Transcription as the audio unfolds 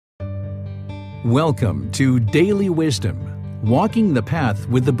Welcome to Daily Wisdom, Walking the Path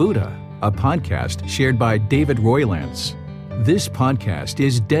with the Buddha, a podcast shared by David Roylance. This podcast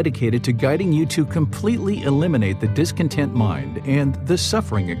is dedicated to guiding you to completely eliminate the discontent mind and the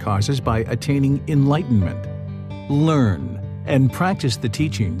suffering it causes by attaining enlightenment. Learn and practice the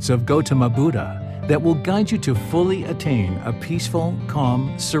teachings of Gautama Buddha that will guide you to fully attain a peaceful,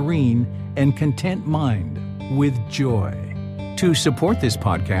 calm, serene, and content mind with joy. To support this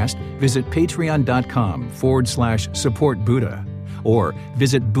podcast, visit patreon.com/support Buddha or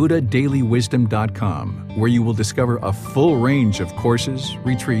visit buddhadailywisdom.com, where you will discover a full range of courses,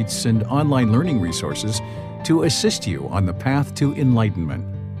 retreats, and online learning resources to assist you on the path to enlightenment.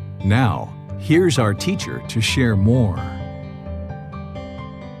 Now, here's our teacher to share more.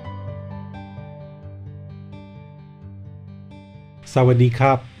 Sawadee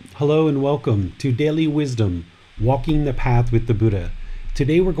Kap. Hello and welcome to Daily Wisdom, Walking the Path with the Buddha.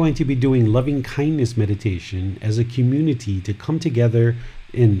 Today we're going to be doing loving kindness meditation as a community to come together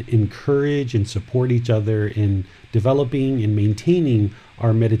and encourage and support each other in developing and maintaining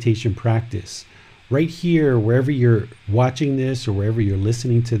our meditation practice. Right here, wherever you're watching this or wherever you're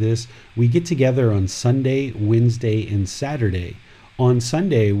listening to this, we get together on Sunday, Wednesday, and Saturday. On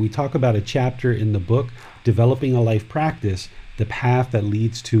Sunday, we talk about a chapter in the book, Developing a Life Practice, The Path That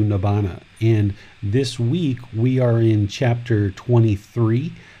Leads to Nibbana. And this week we are in chapter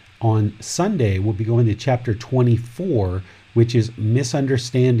 23. On Sunday, we'll be going to chapter 24, which is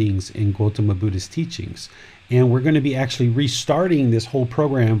Misunderstandings in Gautama Buddha's Teachings. And we're going to be actually restarting this whole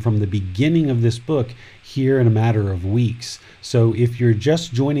program from the beginning of this book here in a matter of weeks. So if you're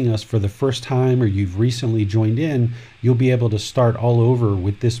just joining us for the first time or you've recently joined in, you'll be able to start all over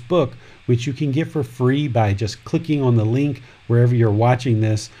with this book, which you can get for free by just clicking on the link wherever you're watching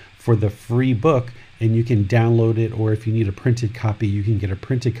this for the free book, and you can download it, or if you need a printed copy, you can get a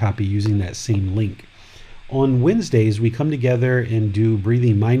printed copy using that same link. On Wednesdays, we come together and do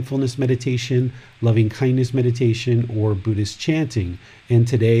breathing mindfulness meditation, loving kindness meditation, or Buddhist chanting. And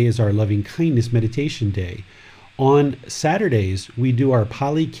today is our loving kindness meditation day. On Saturdays, we do our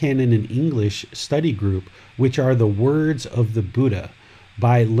Pali Canon and English study group, which are the words of the Buddha.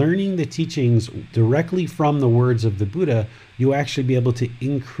 By learning the teachings directly from the words of the Buddha, you'll actually be able to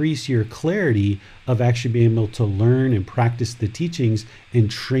increase your clarity of actually being able to learn and practice the teachings and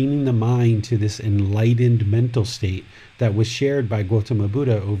training the mind to this enlightened mental state that was shared by Gautama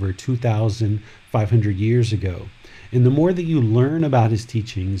Buddha over 2,500 years ago. And the more that you learn about his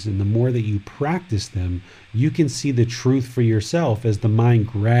teachings and the more that you practice them, you can see the truth for yourself as the mind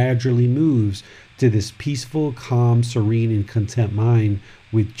gradually moves to this peaceful, calm, serene, and content mind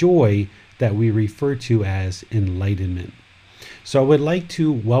with joy that we refer to as enlightenment. So I would like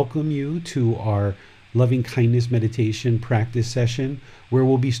to welcome you to our loving kindness meditation practice session, where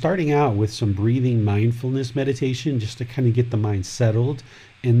we'll be starting out with some breathing mindfulness meditation just to kind of get the mind settled.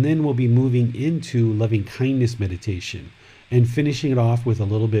 And then we'll be moving into loving kindness meditation and finishing it off with a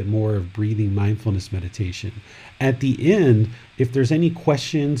little bit more of breathing mindfulness meditation. At the end, if there's any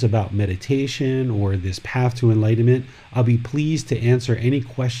questions about meditation or this path to enlightenment, I'll be pleased to answer any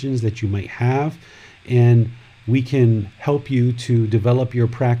questions that you might have, and we can help you to develop your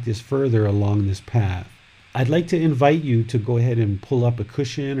practice further along this path. I'd like to invite you to go ahead and pull up a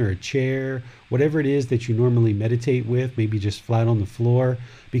cushion or a chair, whatever it is that you normally meditate with, maybe just flat on the floor,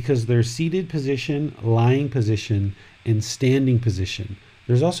 because there's seated position, lying position, and standing position.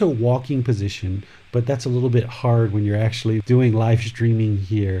 There's also walking position, but that's a little bit hard when you're actually doing live streaming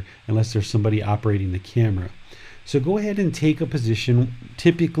here, unless there's somebody operating the camera. So go ahead and take a position,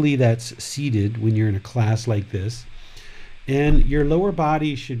 typically that's seated when you're in a class like this, and your lower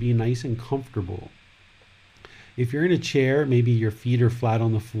body should be nice and comfortable. If you're in a chair, maybe your feet are flat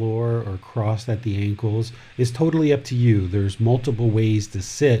on the floor or crossed at the ankles. It's totally up to you. There's multiple ways to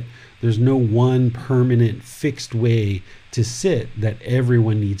sit. There's no one permanent fixed way to sit that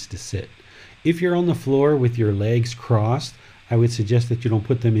everyone needs to sit. If you're on the floor with your legs crossed, I would suggest that you don't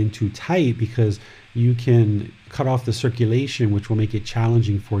put them in too tight, because you can cut off the circulation, which will make it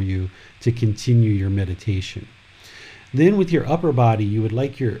challenging for you to continue your meditation. Then with your upper body, you would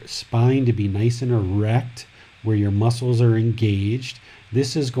like your spine to be nice and erect, where your muscles are engaged.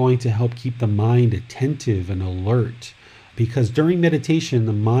 This is going to help keep the mind attentive and alert, because during meditation,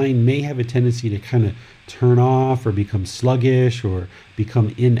 the mind may have a tendency to kind of turn off or become sluggish or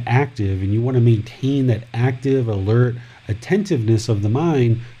become inactive, and you want to maintain that active, alert attentiveness of the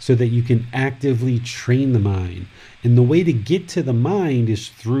mind so that you can actively train the mind. And the way to get to the mind is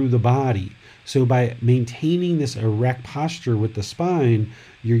through the body. So by maintaining this erect posture with the spine,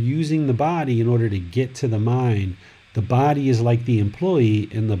 you're using the body in order to get to the mind The body is like the employee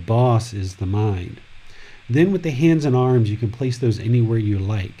and the boss is the mind. Then with the hands and arms, you can place those anywhere you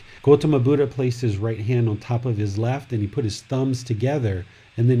like. Gautama Buddha placed his right hand on top of his left and he put his thumbs together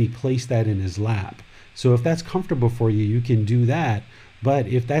and then he placed that in his lap. So if that's comfortable for you, you can do that. But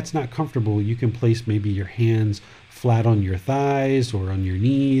if that's not comfortable, you can place maybe your hands flat on your thighs or on your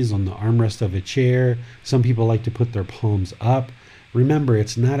knees, on the armrest of a chair. Some people like to put their palms up. Remember,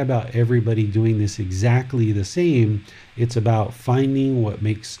 it's not about everybody doing this exactly the same. It's about finding what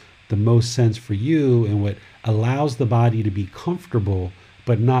makes the most sense for you and what allows the body to be comfortable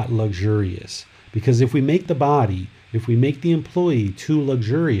but not luxurious. Because if we make the employee too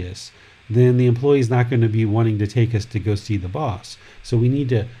luxurious, then the employee is not going to be wanting to take us to go see the boss. So we need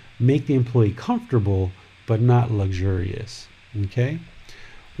to make the employee comfortable but not luxurious. Okay?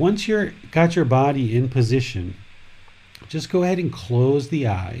 Once you're got your body in position, just go ahead and close the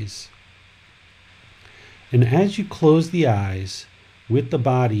eyes. And as you close the eyes, with the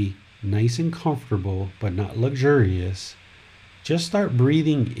body nice and comfortable but not luxurious, just start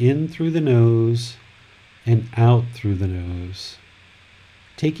breathing in through the nose and out through the nose,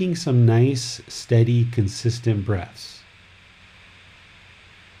 taking some nice, steady, consistent breaths.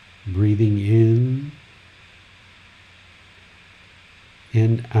 Breathing in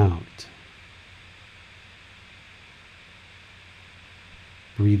and out.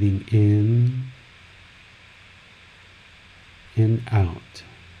 Breathing in and out.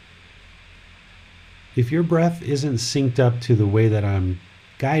 If your breath isn't synced up to the way that I'm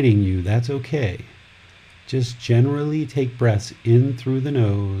guiding you, that's okay. Just generally take breaths in through the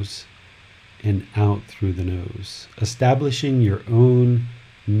nose and out through the nose, establishing your own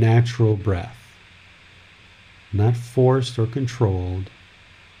natural breath. Not forced or controlled,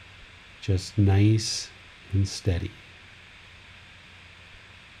 just nice and steady.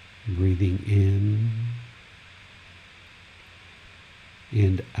 Breathing in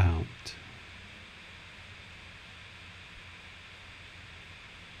and out.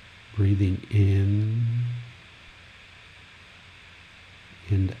 Breathing in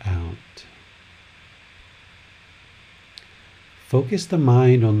and out. Focus the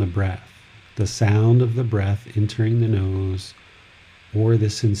mind on the breath, the sound of the breath entering the nose, or the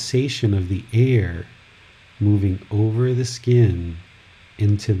sensation of the air moving over the skin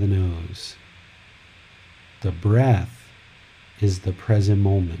into the nose. The breath is the present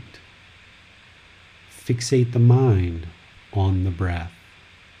moment. Fixate the mind on the breath.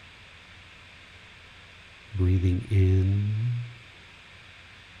 Breathing in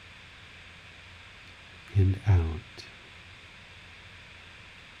and out.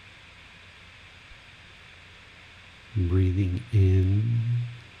 Breathing in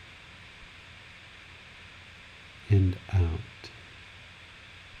and out.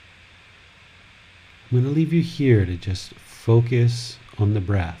 I'm going to leave you here to just focus on the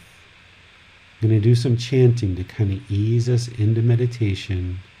breath. I'm going to do some chanting to kind of ease us into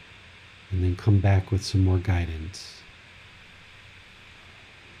meditation and then come back with some more guidance.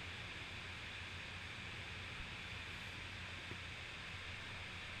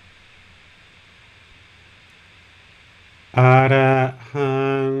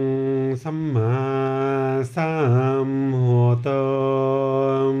 Arahang Samma Sambuddho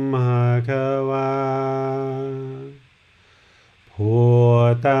Bhagava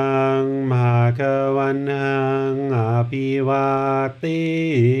Bhutang Bhagavanang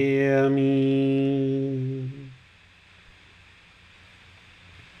Abhivateyami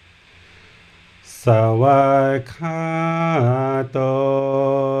Sawakhato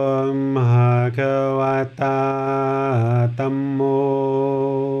Bhagavata Tammo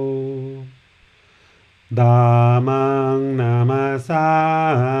Dhammang Namasami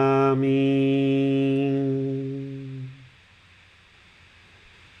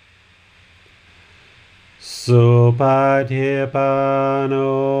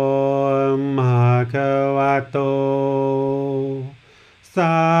Supatipano Bhagavato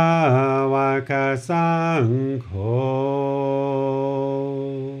Sāvaka Saṅkho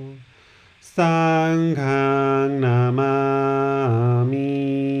Saṅghang Namami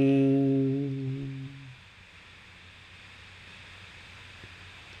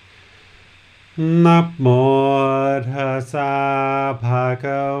Namo Tassa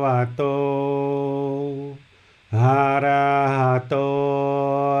Bhagavato Arahato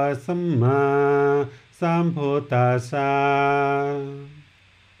Samma Sambuddhassa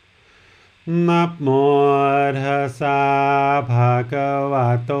Namo Tassa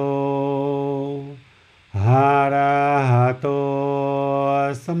Bhagavato Arahato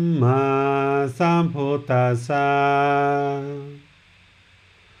Samma Sambuddhassa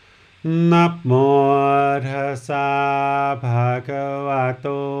นะโมตัสสะภะคะวะโต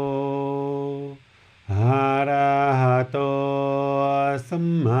อะระหะโตสัม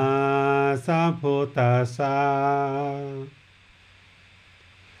มาสัมพุทธัสสะ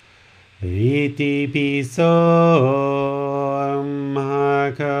อิติปิโสภะ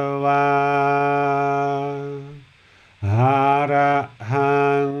คะวะอะระหั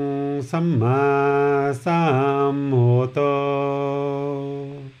งสัมมาสัมพุทโธ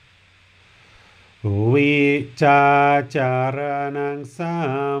วิจาจารณังสั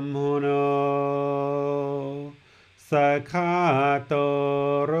มมุโนสัคขะโต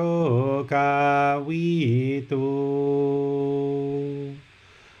โรกาวิตู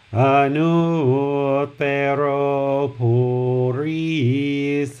อนุเตโรภูริ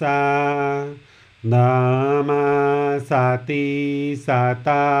สานามาสติสัตต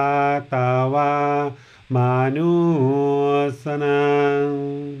าตาวามานุสนัง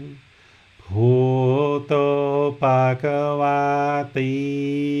พุทโธภควาติ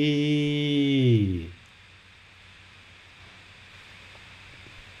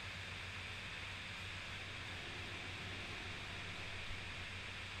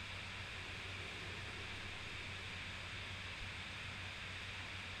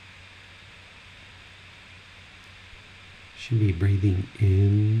Should be breathing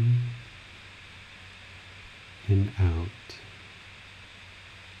in and out.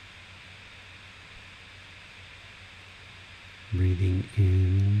 Breathing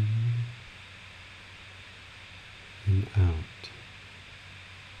in and out.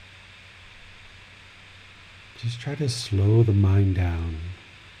 Just try to slow the mind down.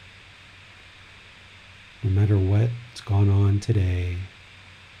 No matter what's gone on today,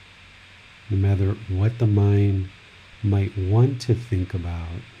 no matter what the mind might want to think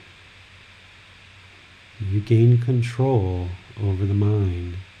about, you gain control over the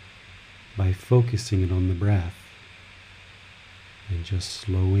mind by focusing it on the breath and just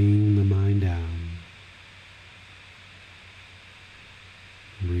slowing the mind down.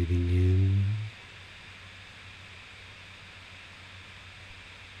 Breathing in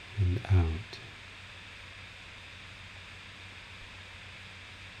and out.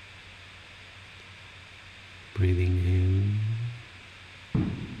 Breathing in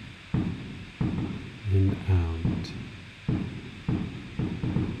and out.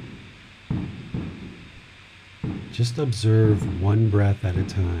 Just observe one breath at a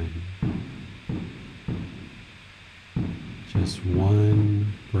time. Just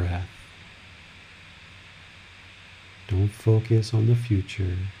one breath. Don't focus on the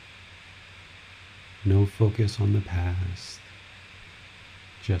future. No focus on the past.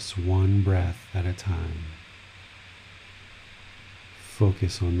 Just one breath at a time.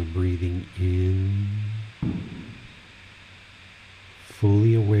 Focus on the breathing in,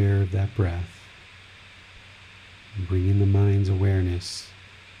 fully aware of that breath, bringing the mind's awareness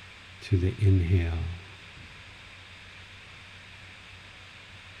to the inhale,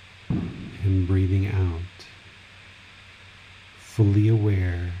 and breathing out, fully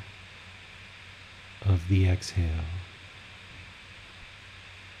aware of the exhale.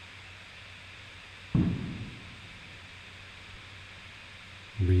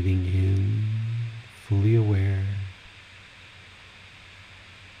 Breathing in, fully aware.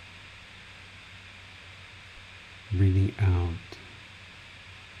 Breathing out,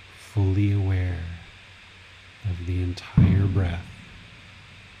 fully aware of the entire breath.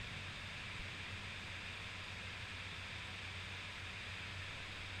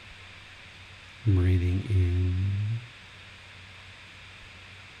 Breathing in,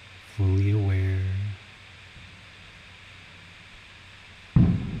 fully aware.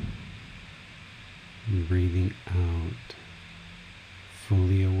 Breathing out,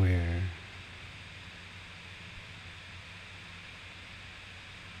 fully aware.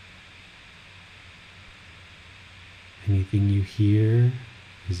 Anything you hear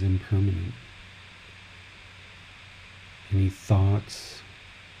is impermanent. Any thoughts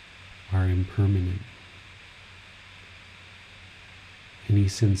are impermanent. Any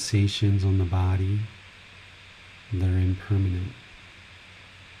sensations on the body, they're impermanent.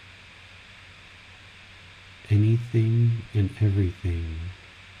 Anything and everything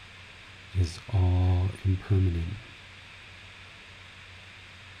is all impermanent.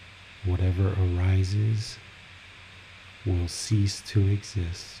 Whatever arises will cease to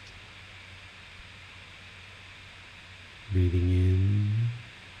exist. Breathing in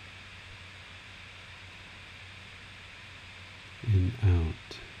and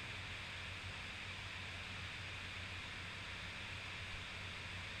out.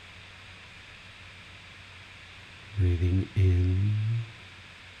 Breathing in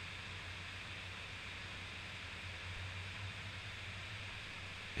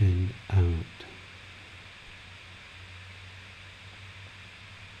and out.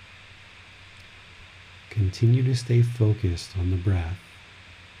 Continue to stay focused on the breath,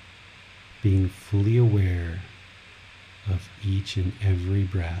 being fully aware of each and every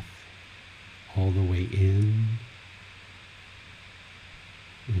breath, all the way in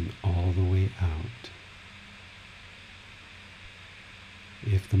and all the way out.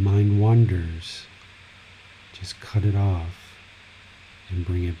 If the mind wanders, just cut it off and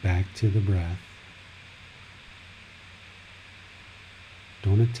bring it back to the breath.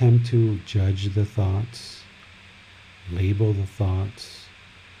 Don't attempt to judge the thoughts, label the thoughts,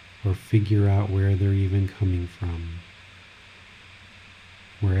 or figure out where they're even coming from.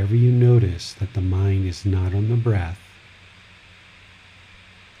 Wherever you notice that the mind is not on the breath,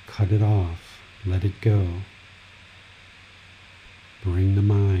 cut it off, let it go. Bring the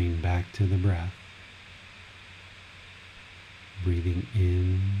mind back to the breath. Breathing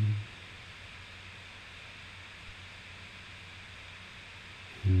in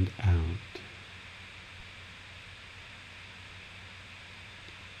and out.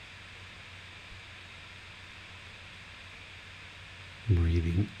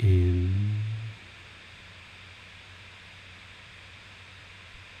 Breathing in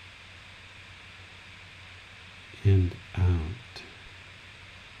and out.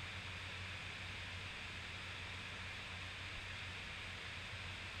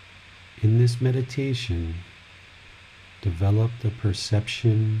 In this meditation, develop the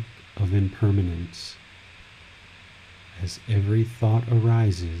perception of impermanence. As every thought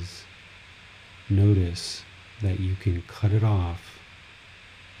arises, notice that you can cut it off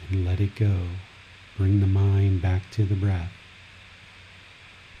and let it go. Bring the mind back to the breath.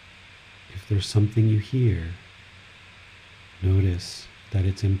 If there's something you hear, notice that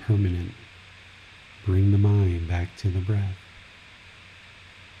it's impermanent. Bring the mind back to the breath.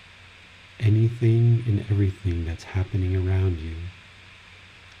 Anything and everything that's happening around you,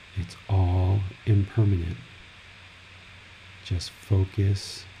 it's all impermanent. Just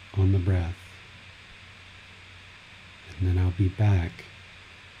focus on the breath. And then I'll be back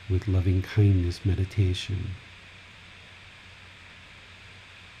with loving kindness meditation.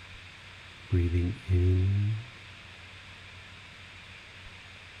 Breathing in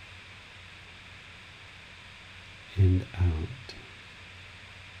and out.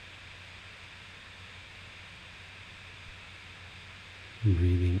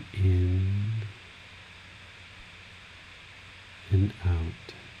 Breathing in and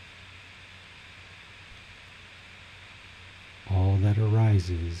out. All that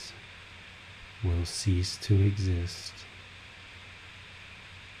arises will cease to exist.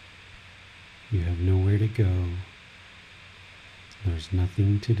 You have nowhere to go. There's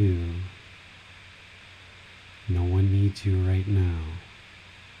nothing to do. No one needs you right now.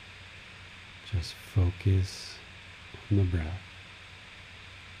 Just focus on the breath.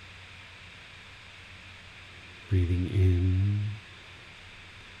 Breathing in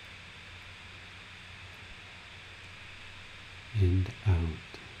and out.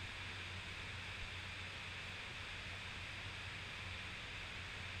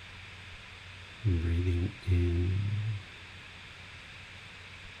 Breathing in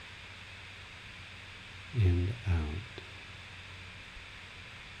and out.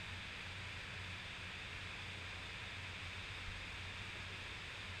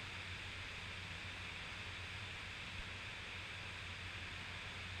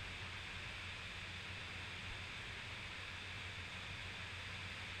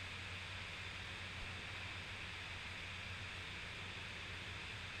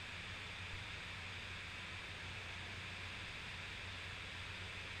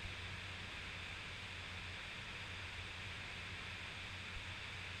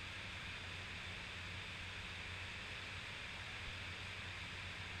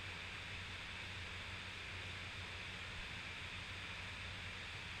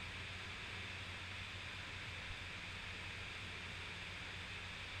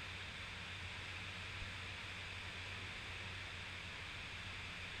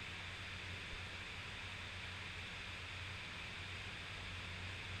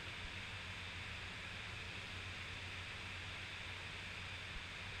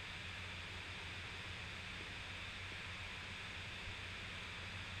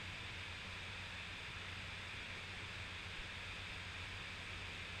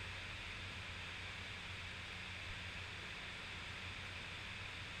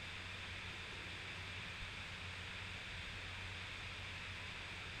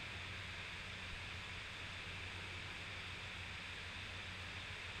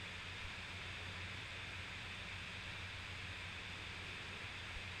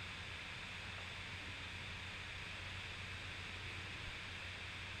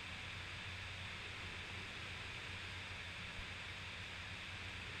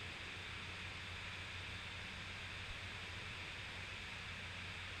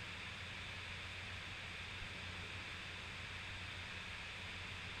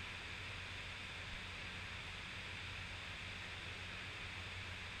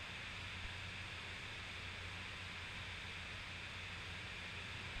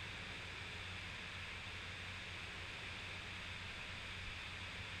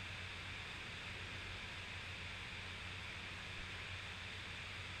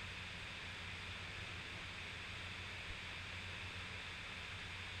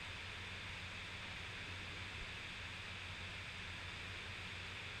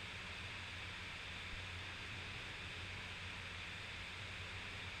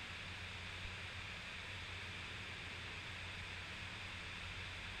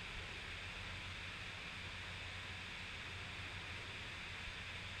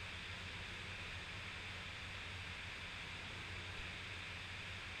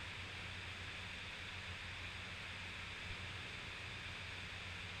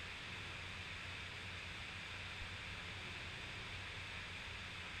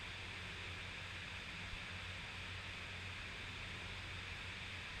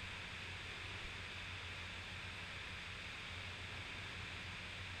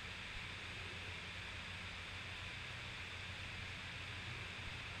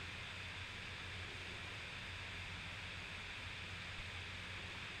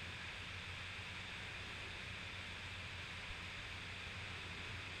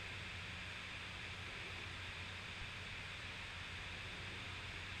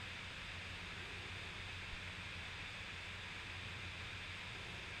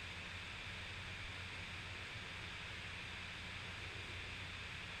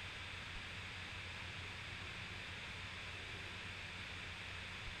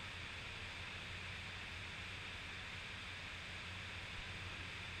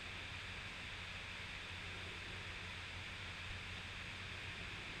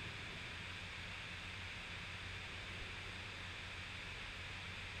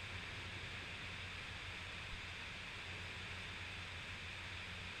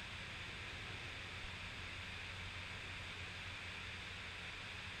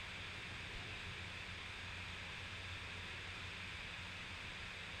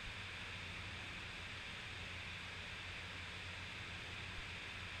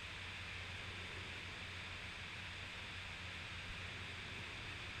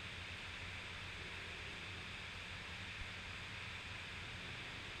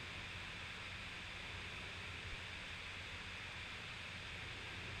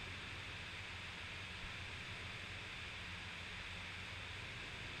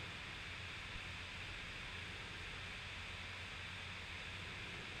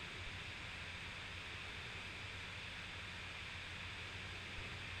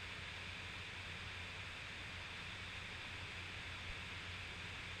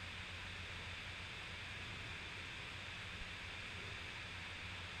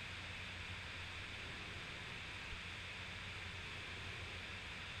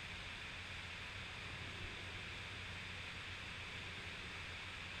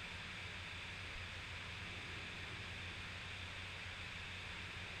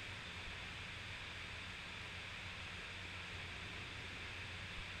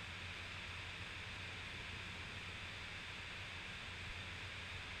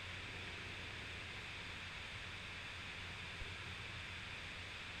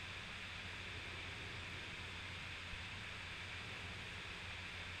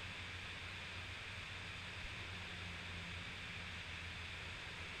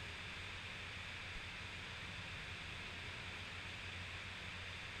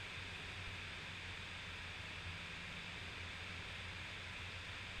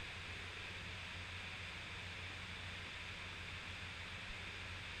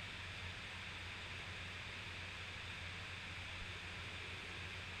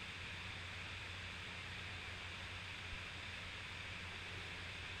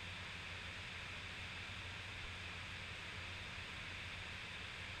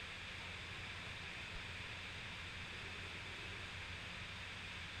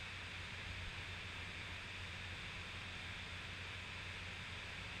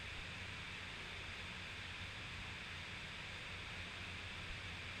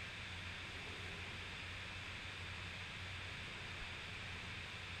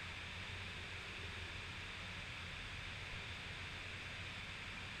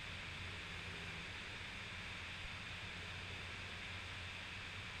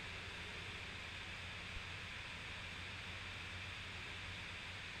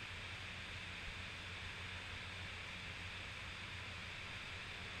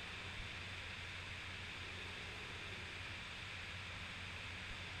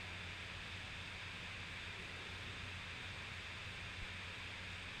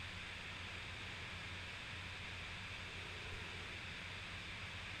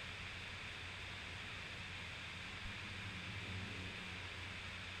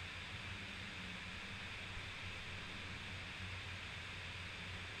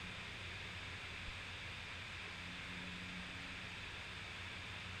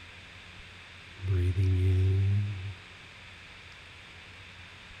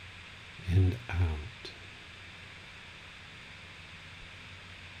 and out.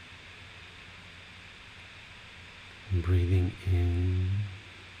 Breathing in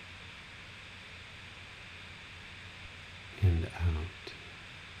and out.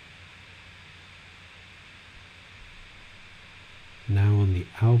 Now on the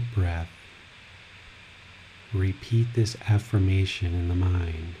out breath, repeat this affirmation in the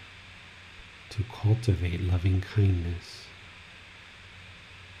mind to cultivate loving kindness.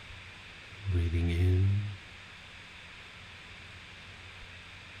 Breathing in.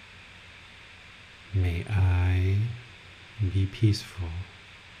 May I be peaceful.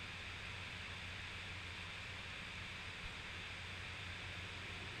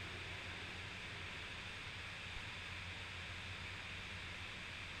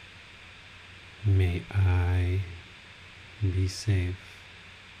 May I be safe.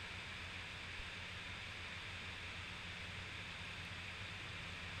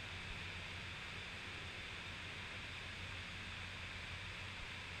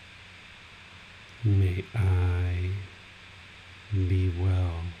 May I be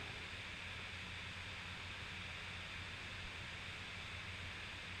well.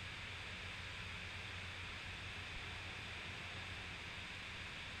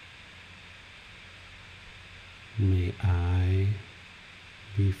 May I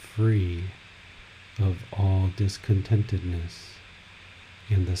be free of all discontentedness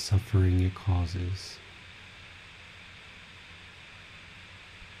and the suffering it causes.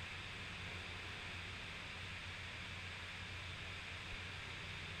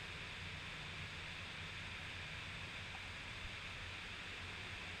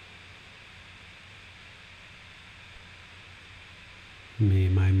 May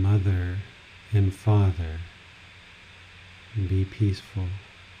my mother and father be peaceful.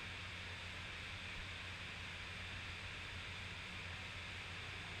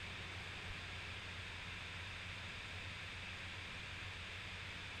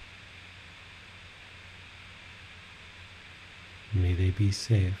 May they be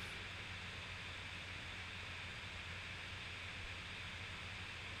safe.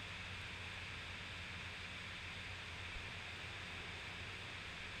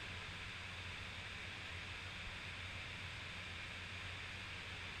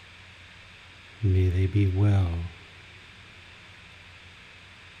 May they be well.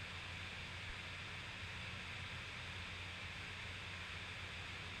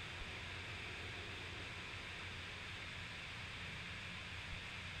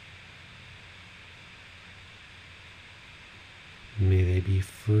 May they be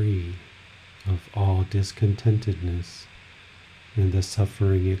free of all discontentedness and the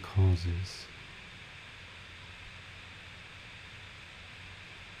suffering it causes.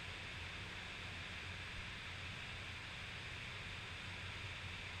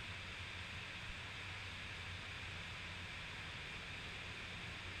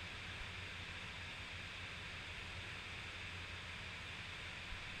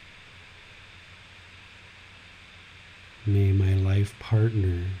 May my life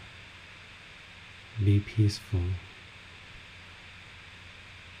partner be peaceful.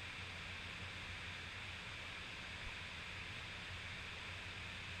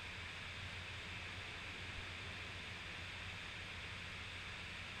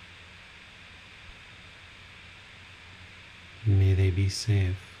 May they be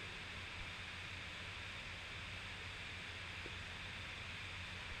safe.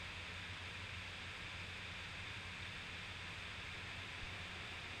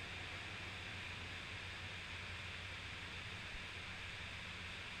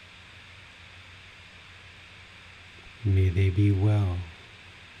 May they be well.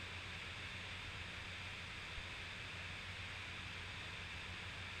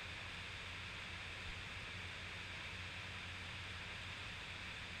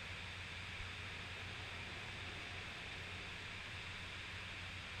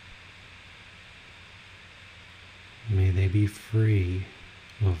 May they be free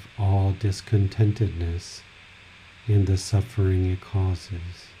of all discontentedness and the suffering it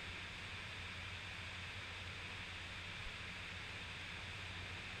causes.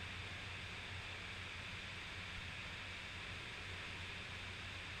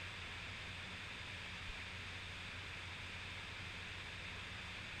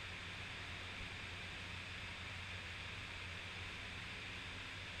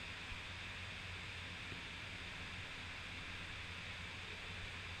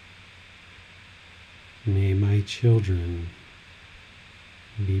 May my children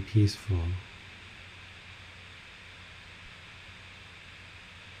be peaceful.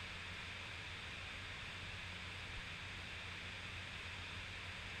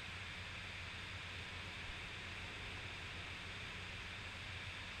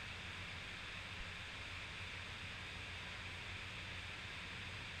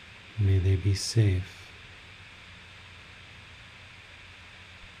 they be safe.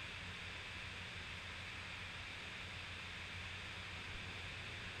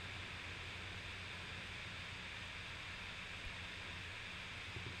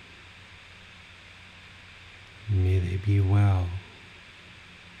 May they be well.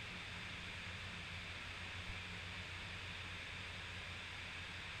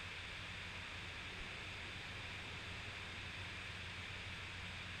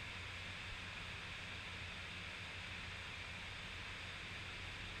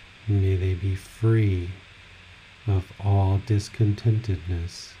 May they be free of all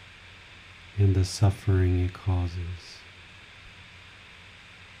discontentedness and the suffering it causes.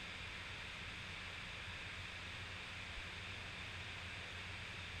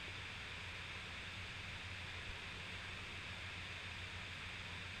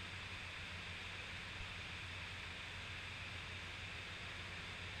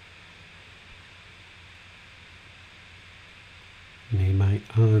 May my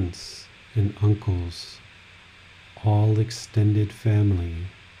aunts and uncles, all extended family,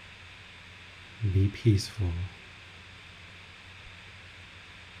 be peaceful.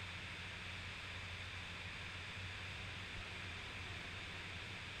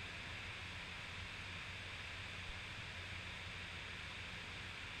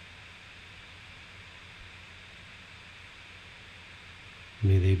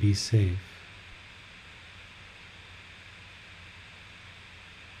 May they be safe.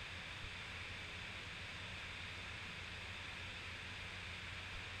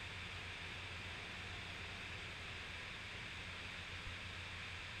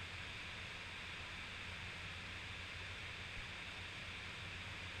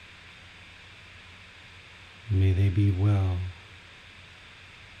 May they be well.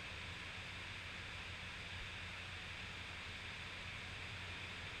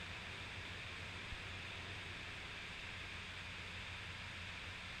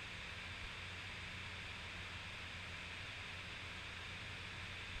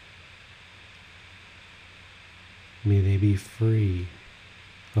 May they be free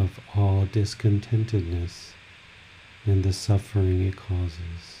of all discontentedness and the suffering it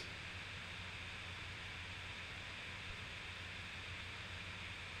causes.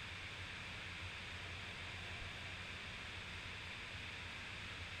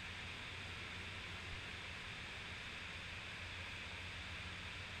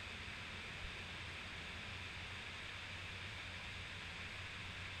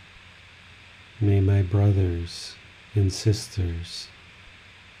 May my brothers and sisters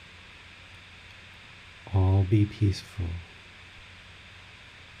all be peaceful.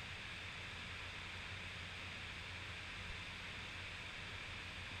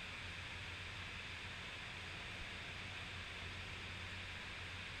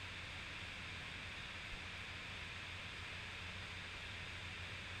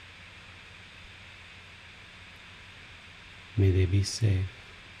 May they be safe.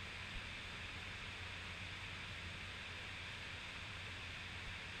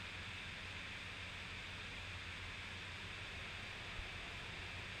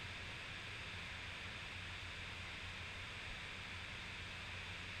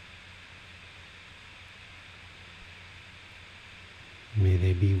 May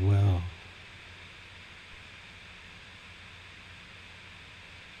they be well.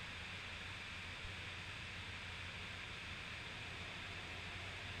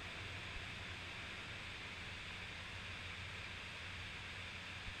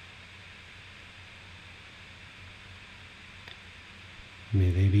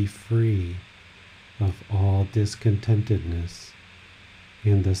 May they be free of all discontentedness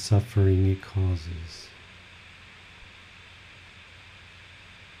and the suffering it causes.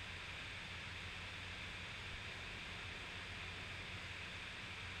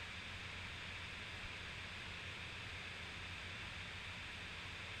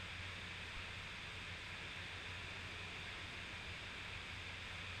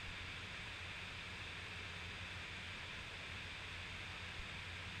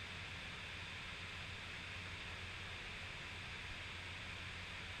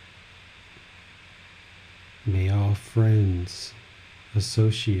 May all friends,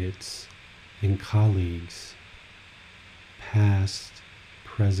 associates, and colleagues, past,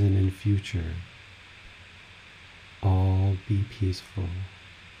 present, and future, all be peaceful.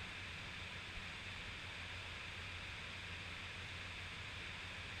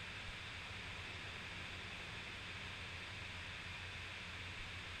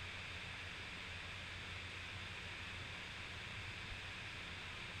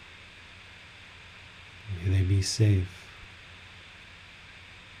 May they be safe.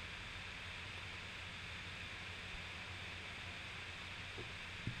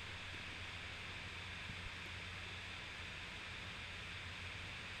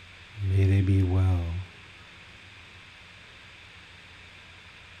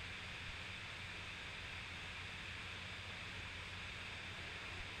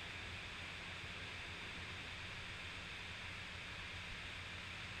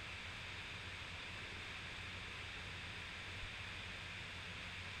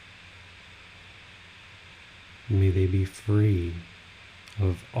 May they be free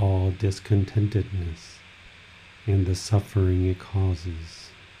of all discontentedness and the suffering it causes.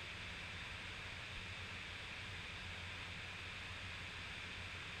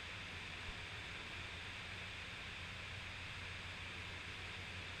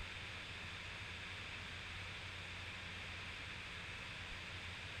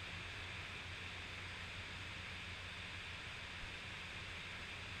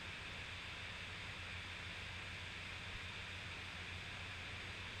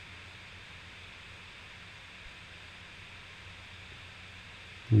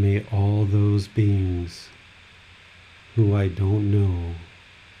 May all those beings who I don't know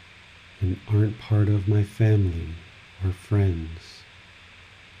and aren't part of my family or friends,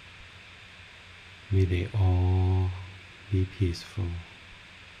 may they all be peaceful.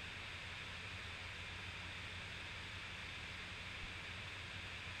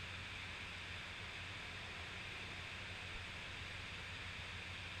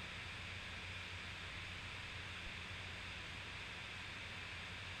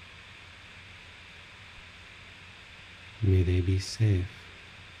 May they be safe.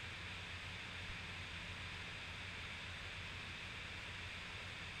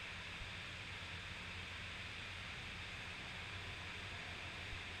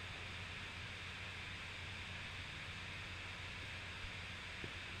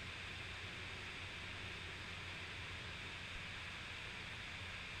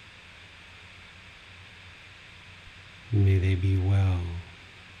 May they be well.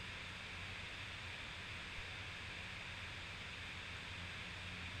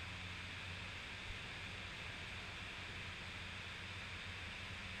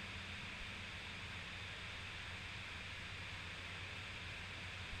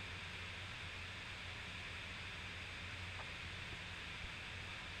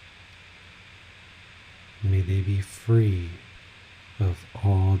 May they be free of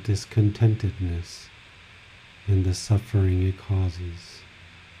all discontentedness and the suffering it causes.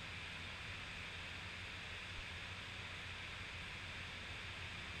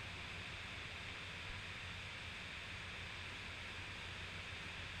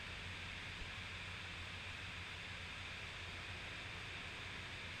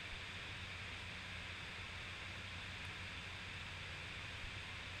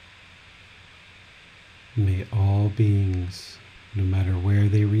 May all beings, no matter where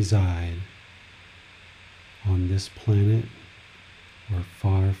they reside, on this planet or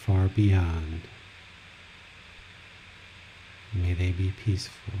far, far beyond, may they be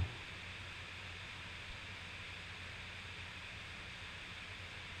peaceful.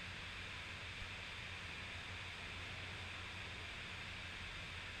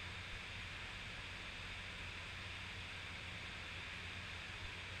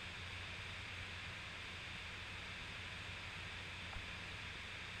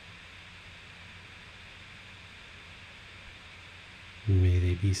 May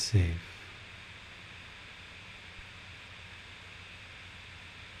they be safe.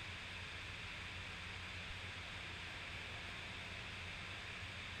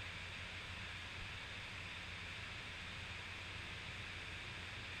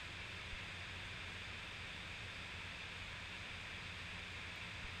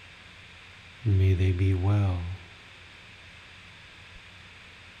 May they be well.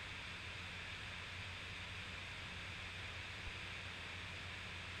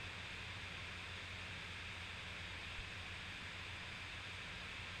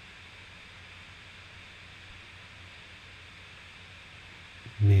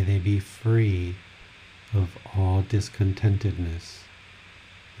 May they be free of all discontentedness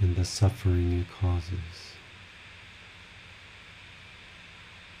and the suffering it causes.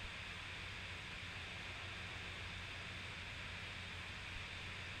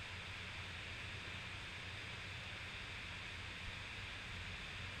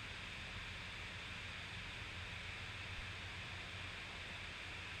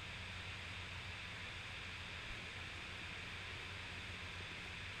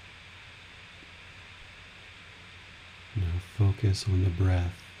 Now focus on the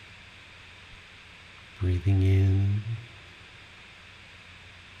breath, breathing in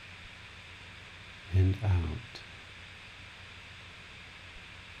and out.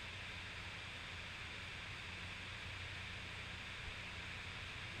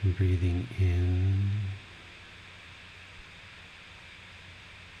 Breathing in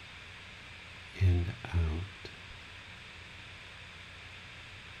and out.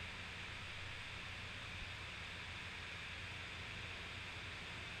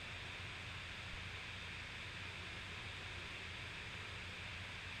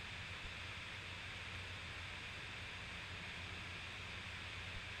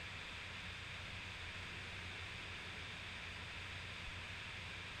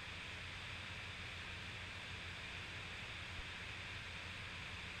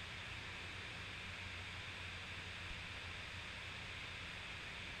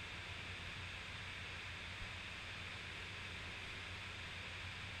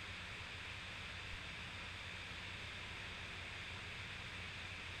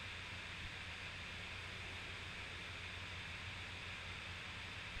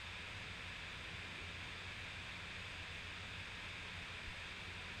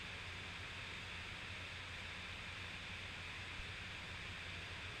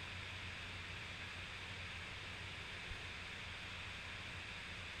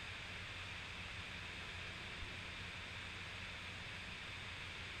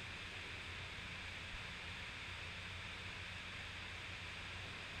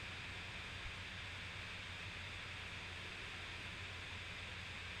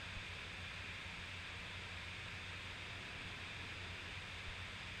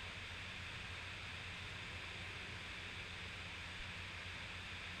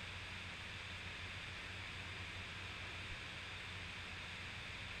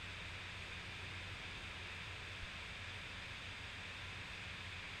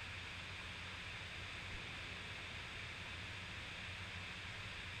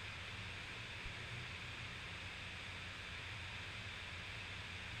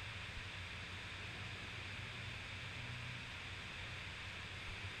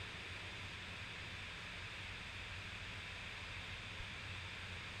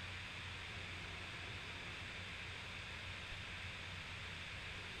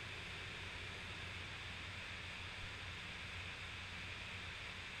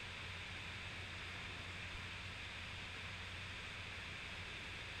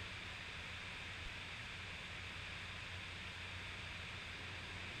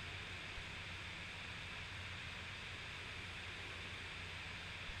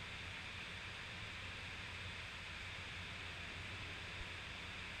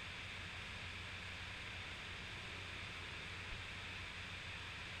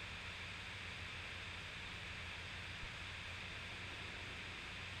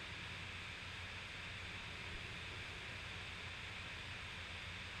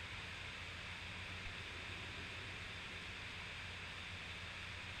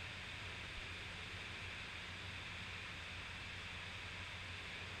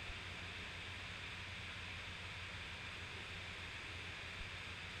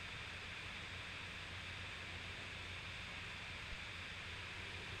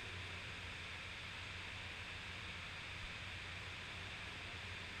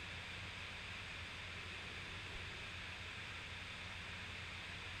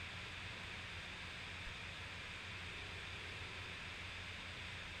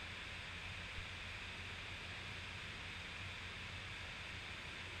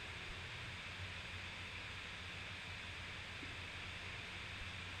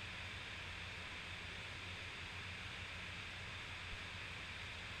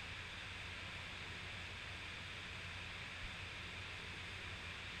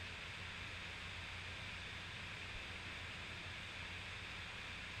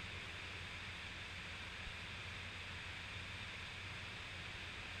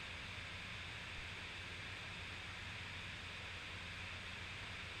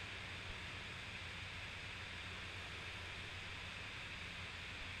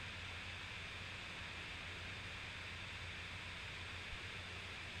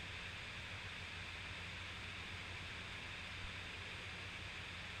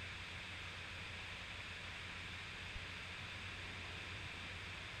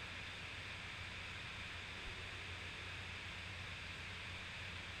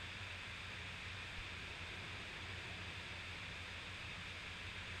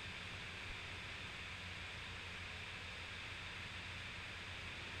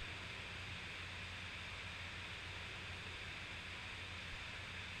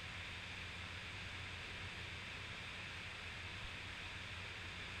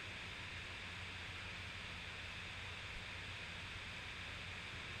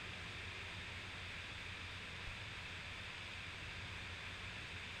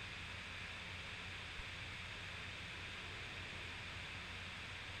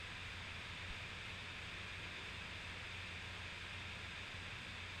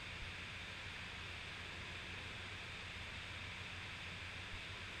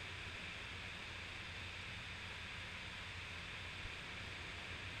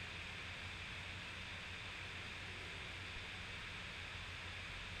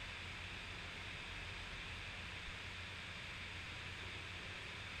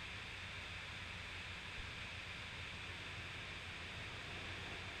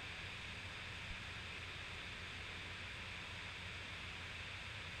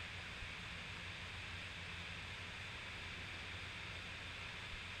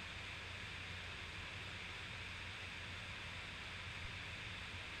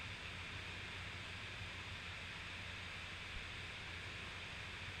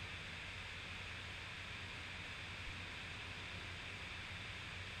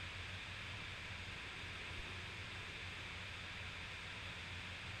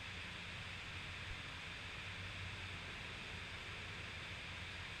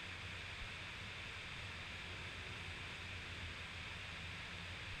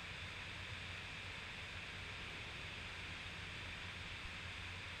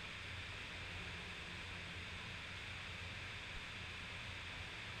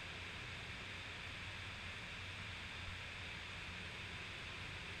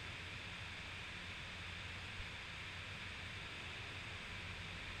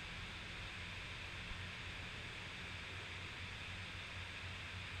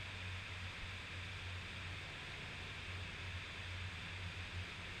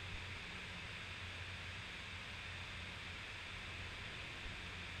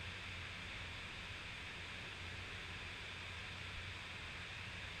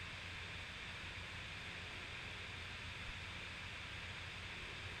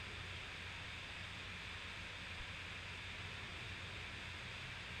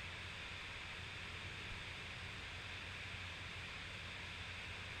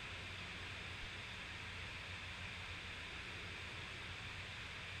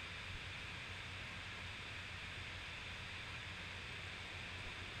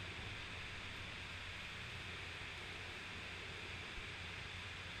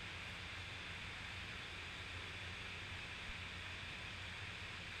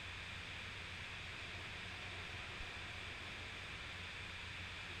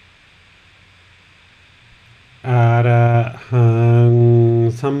 อะระหัง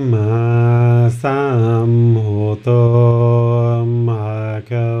สัมมาสัมพุทโธภะ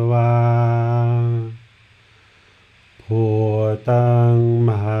คะวาพุทธังภ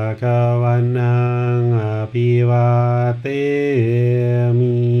ะคะวันตังอะภิวาเท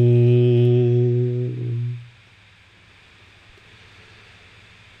มิ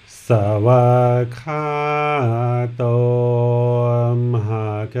สวากขาโตภะ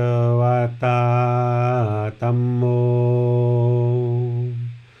คะวะตาธัมโม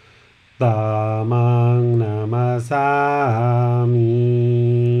ธัมมังนามัสสามิ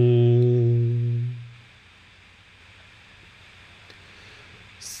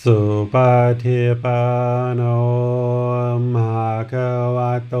สุปฏิปันโนภะคะว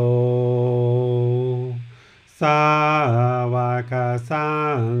ะโตสาวกสั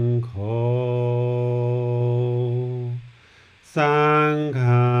งโฆสัง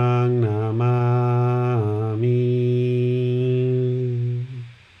ฆังนามามิ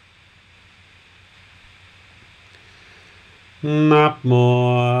นะโม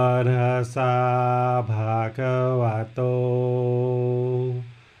ตัสสะภะคะวะโต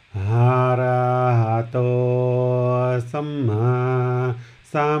อะระหะโตสัมมา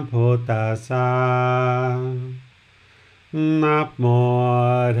สัมพุทธัสสะนะโม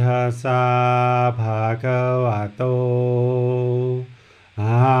ตัสสะภะคะวะโตอ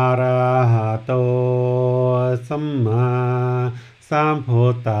ะระหะโตสัมมาสัมพุ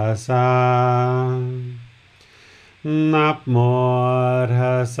ทธัสสะนะโม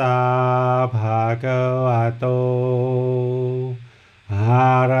ตัสสะภะคะวะโตอ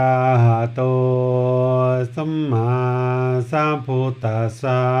ะระหะโตสัมมาสัมพุทธัสส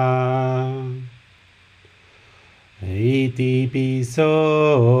ะอิติปิโส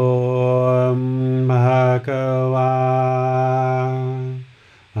ภะคะวะ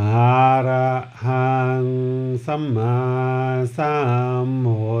อะระหังสัมมาสัม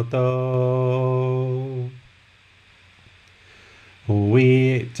พุทโธวิ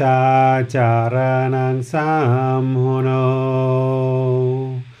ชาจารนังสัมพุโน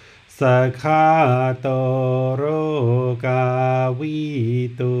สัคขะโตโรกาวิ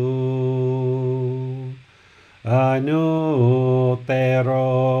ตุอนุเตโร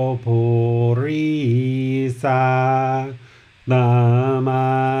ภูริสานามา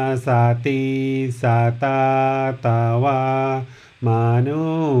สติสัตตาตาวามนุ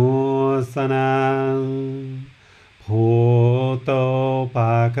สนังพุทโธภ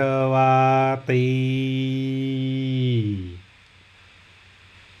ควาติ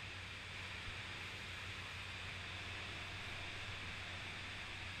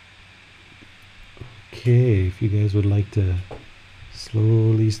Okay, if you guys would like to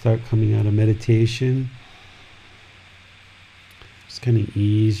slowly start coming out of meditation, just kind of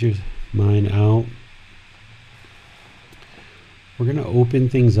ease your mind out. We're going to open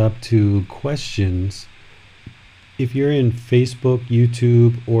things up to questions. If you're in Facebook,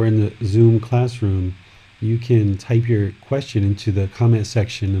 YouTube, or in the Zoom classroom, you can type your question into the comment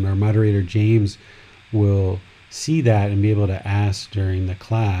section, and our moderator, James, will see that and be able to ask during the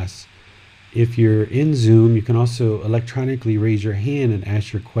class. If you're in Zoom, you can also electronically raise your hand and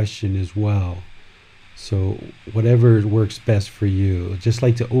ask your question as well. So whatever works best for you. I'd just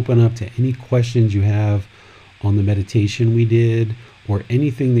like to open up to any questions you have on the meditation we did, or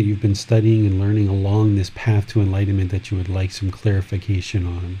anything that you've been studying and learning along this path to enlightenment that you would like some clarification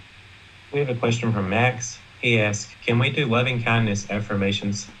on. We have a question from Max. He asks, can we do loving kindness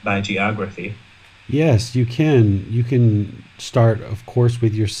affirmations by geography? Yes, you can. You can start, of course,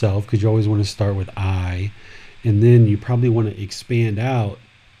 with yourself, because you always want to start with I. And then you probably want to expand out.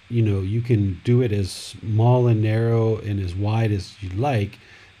 You know, you can do it as small and narrow and as wide as you like.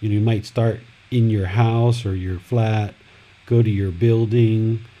 You know, you might start in your house or your flat, go to your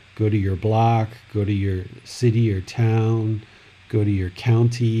building, go to your block, go to your city or town, go to your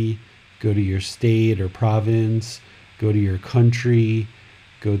county, go to your state or province, go to your country,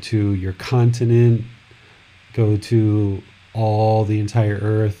 go to your continent, go to all the entire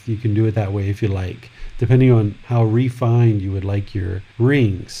earth. You can do it that way if you like, depending on how refined you would like your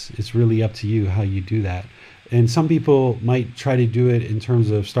rings. It's really up to you how you do that. And some people might try to do it in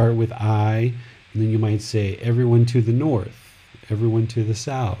terms of start with I, and then you might say everyone to the north, everyone to the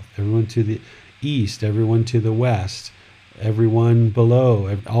south, everyone to the east, everyone to the west, everyone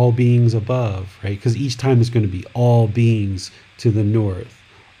below, all beings above, right? Because each time it's going to be all beings to the north,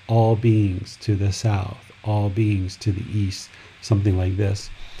 all beings to the south, all beings to the east, something like this.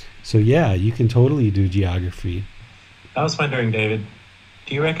 So yeah, you can totally do geography. I was wondering, David,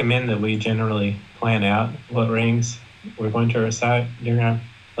 do you recommend that we generally plan out what rings we're going to recite during our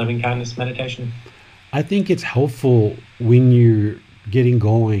loving kindness meditation? I think it's helpful when you're getting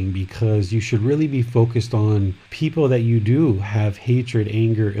going because you should really be focused on people that you do have hatred,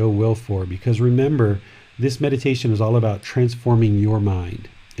 anger, ill will for. Because remember, this meditation is all about transforming your mind.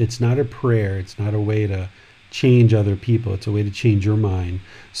 It's not a prayer, it's not a way to change other people, it's a way to change your mind.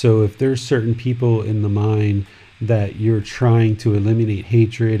 So if there's certain people in the mind that you're trying to eliminate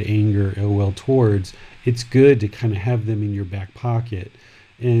hatred, anger, ill will towards, it's good to kind of have them in your back pocket.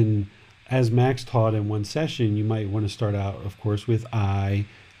 And as Max taught in one session, you might want to start out, of course, with I,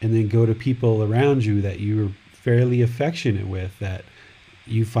 and then go to people around you that you're fairly affectionate with, that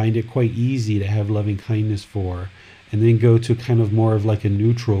you find it quite easy to have loving kindness for, and then go to kind of more of like a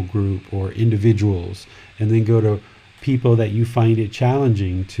neutral group or individuals, and then go to people that you find it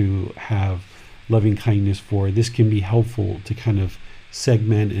challenging to have loving kindness for. This can be helpful to kind of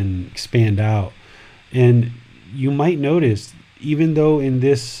segment and expand out. And you might notice, even though in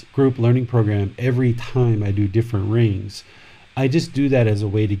this group learning program, every time I do different rings, I just do that as a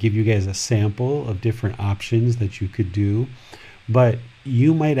way to give you guys a sample of different options that you could do. But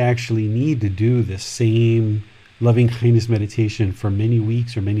you might actually need to do the same loving kindness meditation for many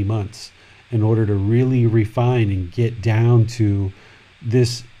weeks or many months in order to really refine and get down to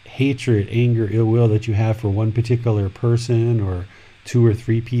this hatred, anger, ill will that you have for one particular person or two or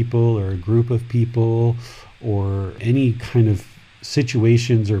three people or a group of people or any kind of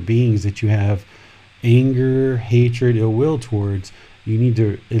situations or beings that you have anger, hatred, ill will towards. You need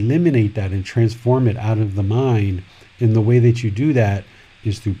to eliminate that and transform it out of the mind. And the way that you do that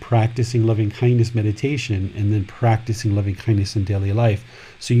is through practicing loving kindness meditation and then practicing loving kindness in daily life.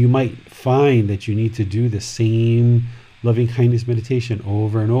 So you might find that you need to do the same loving kindness meditation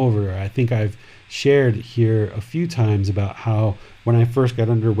over and over. I think I've shared here a few times about how when I first got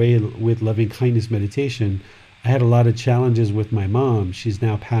underway with loving kindness meditation, I had a lot of challenges with my mom. She's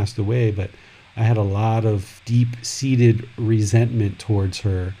now passed away, but I had a lot of deep-seated resentment towards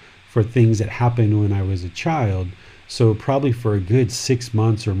her for things that happened when I was a child. So probably for a good 6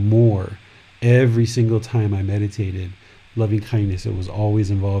 months or more, every single time I meditated loving kindness, it was always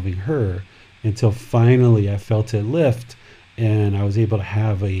involving her, until finally I felt it lift and I was able to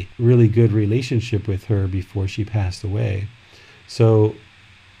have a really good relationship with her before she passed away. So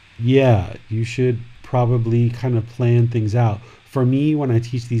yeah, you should probably kind of plan things out. For me, when I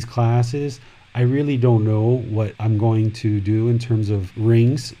teach these classes, I really don't know what I'm going to do in terms of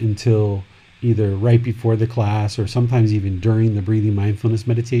rings until either right before the class or sometimes even during the breathing mindfulness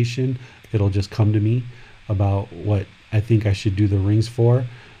meditation. It'll just come to me about what I think I should do the rings for.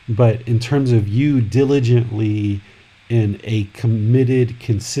 But in terms of you diligently in a committed,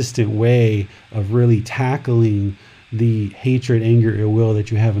 consistent way of really tackling the hatred, anger, ill will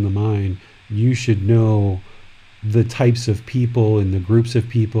that you have in the mind, you should know the types of people and the groups of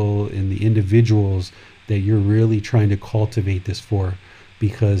people and the individuals that you're really trying to cultivate this for.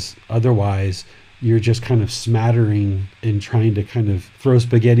 Because otherwise you're just kind of smattering and trying to kind of throw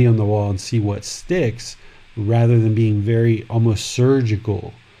spaghetti on the wall and see what sticks, rather than being very almost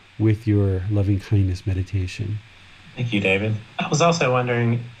surgical with your loving kindness meditation. Thank you, David. I was also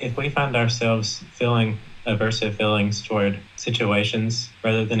wondering if we find ourselves feeling aversive feelings toward situations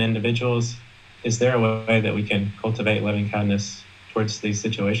rather than individuals, is there a way that we can cultivate loving kindness towards these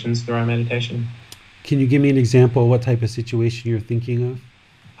situations through our meditation? Can you give me an example of what type of situation you're thinking of?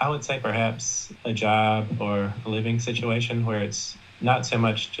 I would say perhaps a job or a living situation where it's not so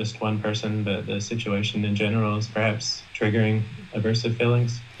much just one person, but the situation in general is perhaps triggering aversive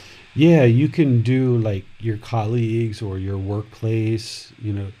feelings. Yeah, you can do like your colleagues or your workplace,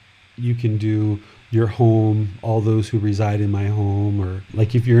 you can do your home, all those who reside in my home, or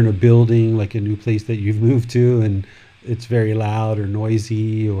like if you're in a building, like a new place that you've moved to and it's very loud or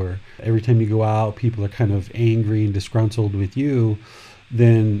noisy, or every time you go out, people are kind of angry and disgruntled with you,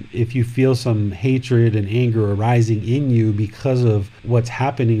 then if you feel some hatred and anger arising in you because of what's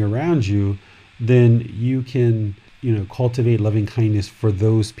happening around you, then you can, cultivate loving kindness for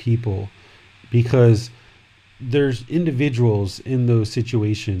those people, because there's individuals in those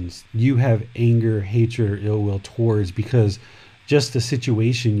situations you have anger, hatred, or ill will towards, because just the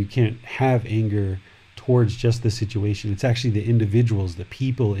situation, you can't have anger towards just the situation. It's actually the individuals, the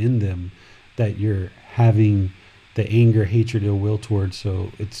people in them that you're having the anger, hatred, ill will towards.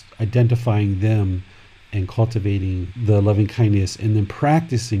 So it's identifying them and cultivating the loving kindness and then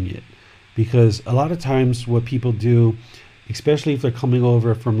practicing it. Because a lot of times what people do, especially if they're coming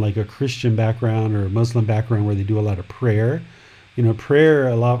over from like a Christian background or a Muslim background where they do a lot of prayer,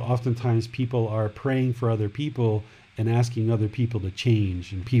 oftentimes people are praying for other people and asking other people to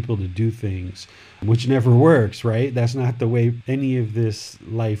change and people to do things, which never works, right? That's not the way any of this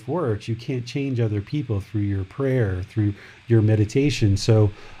life works. You can't change other people through your prayer, through your meditation.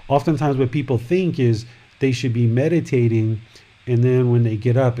 So oftentimes what people think is they should be meditating, and then when they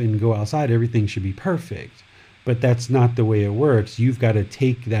get up and go outside, everything should be perfect. But that's not the way it works. You've got to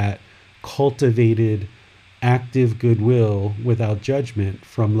take that cultivated, active goodwill without judgment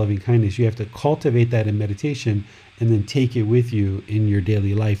from loving kindness. You have to cultivate that in meditation and then take it with you in your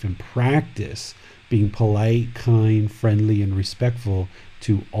daily life and practice being polite, kind, friendly, and respectful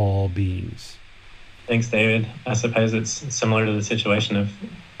to all beings. Thanks, David. I suppose it's similar to the situation of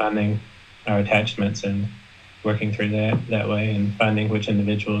finding our attachments and working through that way and finding which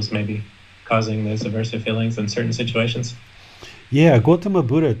individuals may be causing those aversive feelings in certain situations. Yeah, Gautama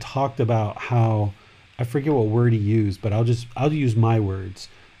Buddha talked about how, I forget what word he used, but I'll use my words,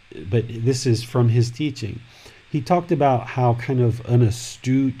 but this is from his teaching. He talked about how kind of an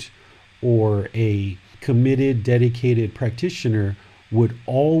astute or a committed, dedicated practitioner would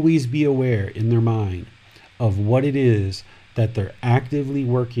always be aware in their mind of what it is that they're actively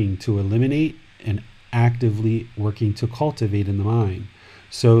working to eliminate and actively working to cultivate in the mind.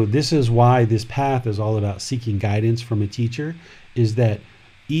 So this is why this path is all about seeking guidance from a teacher, is that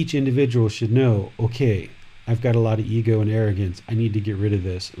each individual should know, okay, I've got a lot of ego and arrogance. I need to get rid of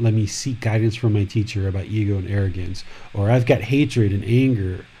this. Let me seek guidance from my teacher about ego and arrogance. Or I've got hatred and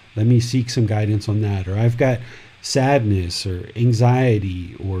anger. Let me seek some guidance on that. Or I've got sadness or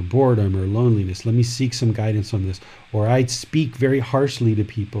anxiety or boredom or loneliness. Let me seek some guidance on this. Or I speak very harshly to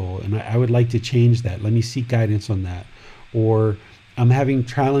people and I would like to change that. Let me seek guidance on that. Or I'm having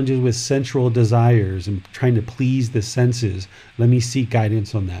challenges with sensual desires and trying to please the senses. Let me seek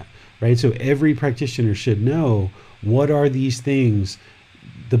guidance on that, right? So every practitioner should know, what are these things?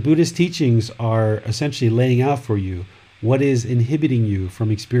 The Buddhist teachings are essentially laying out for you what is inhibiting you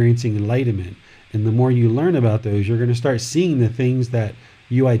from experiencing enlightenment. And the more you learn about those, you're going to start seeing the things that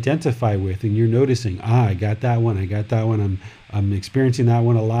you identify with, and you're noticing, I got that one, I'm experiencing that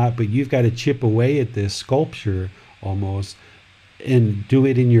one a lot, but you've got to chip away at this sculpture almost and do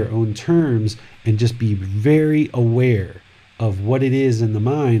it in your own terms, and just be very aware of what it is in the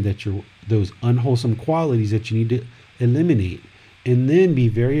mind that those unwholesome qualities that you need to eliminate, and then be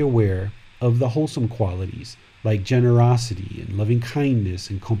very aware of the wholesome qualities like generosity and loving kindness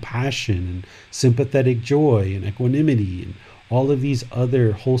and compassion and sympathetic joy and equanimity and all of these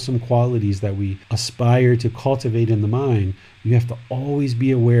other wholesome qualities that we aspire to cultivate in the mind. You have to always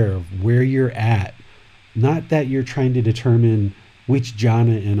be aware of where you're at. Not that you're trying to determine which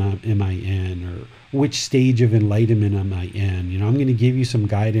jhana am I in, or which stage of enlightenment am I in. I'm going to give you some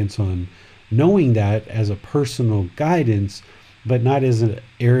guidance on knowing that as a personal guidance, but not as an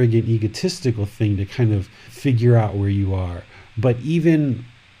arrogant, egotistical thing to kind of figure out where you are. But even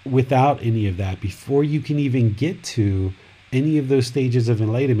without any of that, before you can even get to any of those stages of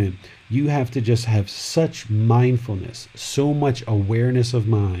enlightenment, you have to just have such mindfulness, so much awareness of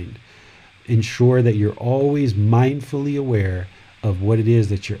mind. Ensure that you're always mindfully aware of what it is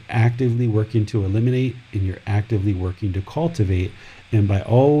that you're actively working to eliminate and you're actively working to cultivate. And by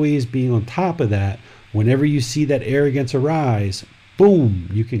always being on top of that, whenever you see that arrogance arise, boom,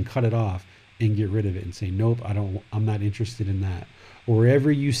 you can cut it off and get rid of it and say, nope, I'm not interested in that. Or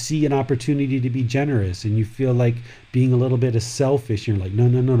wherever you see an opportunity to be generous and you feel like being a little bit of selfish, you're like, no,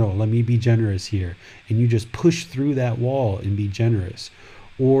 let me be generous here. And you just push through that wall and be generous.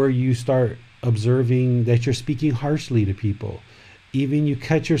 Or you start observing that you're speaking harshly to people. Even you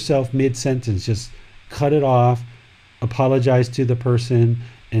cut yourself mid-sentence, just cut it off, apologize to the person,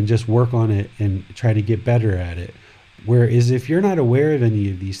 and just work on it and try to get better at it. Whereas if you're not aware of any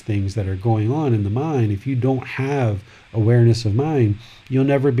of these things that are going on in the mind, if you don't have awareness of mind, you'll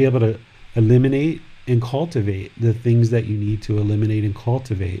never be able to eliminate and cultivate the things that you need to eliminate and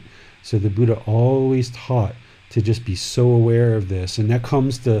cultivate. So the Buddha always taught to just be so aware of this. And that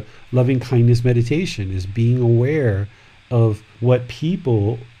comes to loving kindness meditation, is being aware of what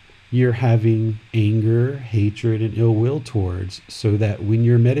people you're having anger, hatred, and ill will towards, so that when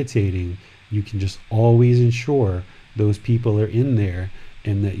you're meditating, you can just always ensure those people are in there,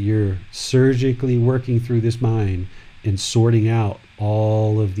 and that you're surgically working through this mind and sorting out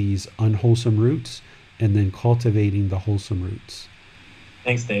all of these unwholesome roots and then cultivating the wholesome roots.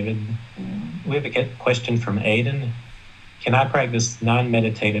 Thanks, David. We have a question from Aiden. Can I practice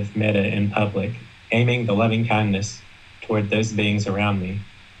non-meditative metta in public, aiming the loving kindness toward those beings around me?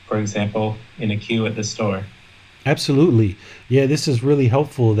 For example, in a queue at the store. Absolutely. Yeah, this is really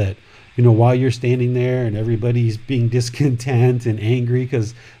helpful that while you're standing there and everybody's being discontent and angry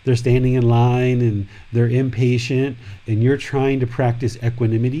because they're standing in line and they're impatient, and you're trying to practice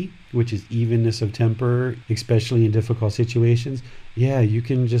equanimity, which is evenness of temper, especially in difficult situations, you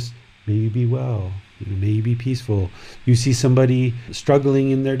can just, may you be well, may you be peaceful. You see somebody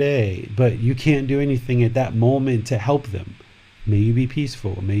struggling in their day, but you can't do anything at that moment to help them. May you be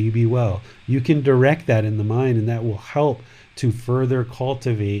peaceful, may you be well. You can direct that in the mind, and that will help to further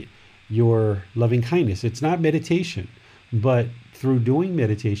cultivate your loving kindness. It's not meditation, but through doing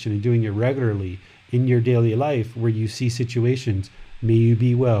meditation and doing it regularly in your daily life where you see situations, may you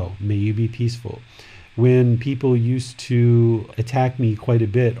be well, may you be peaceful. When people used to attack me quite a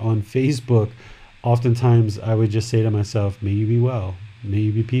bit on Facebook, oftentimes I would just say to myself, may you be well, may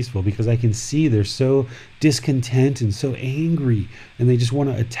you be peaceful, because I can see they're so discontent and so angry and they just want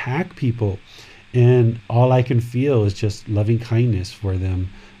to attack people. And all I can feel is just loving kindness for them,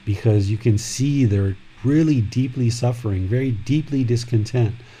 because you can see they're really deeply suffering, very deeply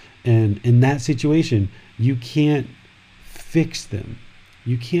discontent. And in that situation, you can't fix them.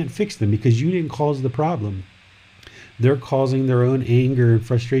 You can't fix them because you didn't cause the problem. They're causing their own anger and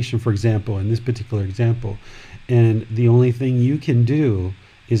frustration, for example, in this particular example. And the only thing you can do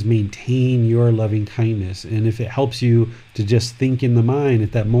is maintain your loving kindness. And if it helps you to just think in the mind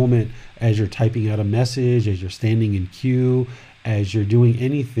at that moment, as you're typing out a message, as you're standing in queue, as you're doing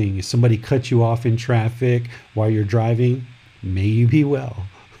anything, if somebody cuts you off in traffic while you're driving, may you be well,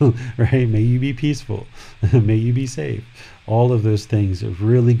 right? May you be peaceful. May you be safe. All of those things are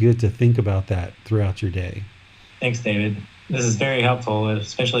really good to think about that throughout your day. Thanks, David. This is very helpful,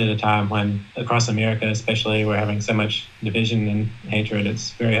 especially at a time when across America, especially, we're having so much division and hatred.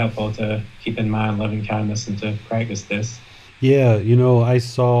 It's very helpful to keep in mind loving kindness and to practice this. Yeah, I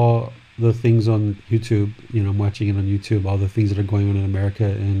saw the things on YouTube, I'm watching it on YouTube, all the things that are going on in America,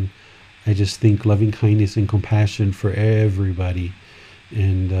 and I just think loving kindness and compassion for everybody.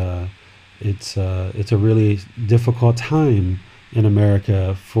 And it's a really difficult time in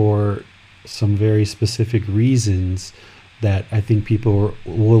America for some very specific reasons that I think people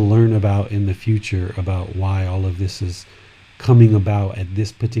will learn about in the future, about why all of this is coming about at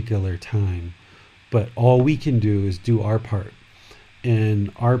this particular time. But all we can do is do our part.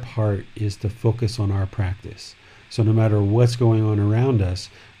 And our part is to focus on our practice. So no matter what's going on around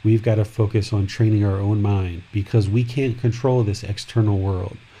us, we've got to focus on training our own mind, because we can't control this external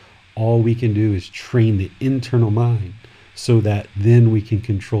world. All we can do is train the internal mind so that then we can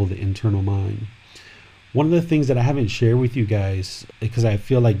control the internal mind. One of the things that I haven't shared with you guys, because I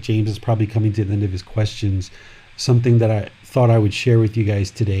feel like James is probably coming to the end of his questions, something that I thought I would share with you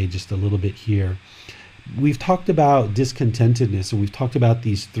guys today, just a little bit here. We've talked about discontentedness, and we've talked about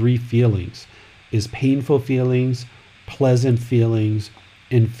these three feelings: is painful feelings, pleasant feelings,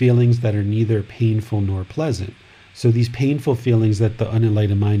 and feelings that are neither painful nor pleasant. So these painful feelings that the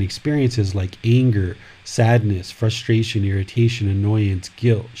unenlightened mind experiences, like anger, sadness, frustration, irritation, annoyance,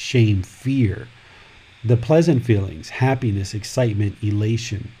 guilt, shame, fear. The pleasant feelings, happiness, excitement,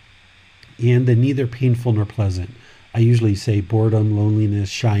 elation. And the neither painful nor pleasant, I usually say boredom, loneliness,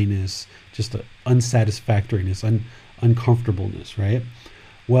 shyness, just unsatisfactoriness, uncomfortableness, right?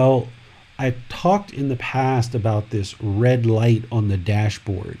 Well, I talked in the past about this red light on the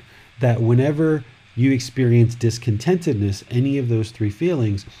dashboard, that whenever you experience discontentedness, any of those three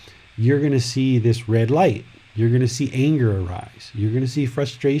feelings, you're going to see this red light. You're going to see anger arise. You're going to see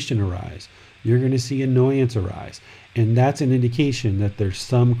frustration arise. You're going to see annoyance arise. And that's an indication that there's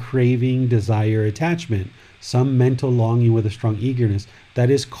some craving, desire, attachment, some mental longing with a strong eagerness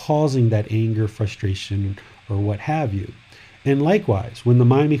that is causing that anger, frustration, or what have you. And likewise, when the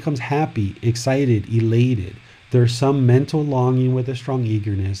mind becomes happy, excited, elated, there's some mental longing with a strong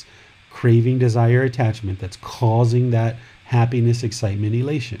eagerness, craving, desire, attachment that's causing that happiness, excitement,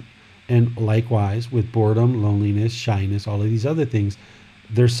 elation. And likewise, with boredom, loneliness, shyness, all of these other things,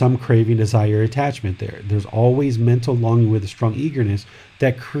 there's some craving, desire, attachment there. There's always mental longing with a strong eagerness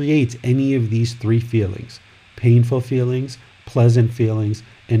that creates any of these three feelings: painful feelings, pleasant feelings,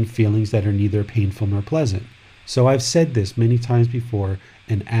 and feelings that are neither painful nor pleasant. So I've said this many times before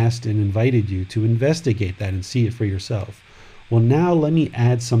and asked and invited you to investigate that and see it for yourself. Well, now let me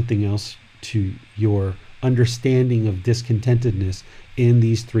add something else to your understanding of discontentedness in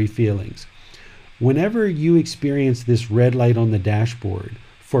these three feelings. Whenever you experience this red light on the dashboard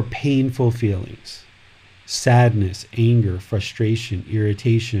for painful feelings, sadness, anger, frustration,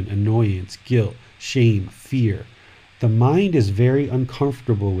 irritation, annoyance, guilt, shame, fear, the mind is very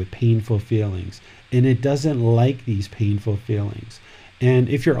uncomfortable with painful feelings, and it doesn't like these painful feelings. And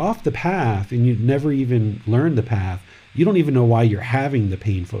if you're off the path and you never even learned the path, you don't even know why you're having the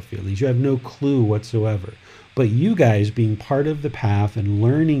painful feelings. You have no clue whatsoever. But you guys being part of the path and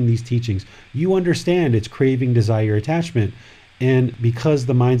learning these teachings, you understand it's craving, desire, attachment. And because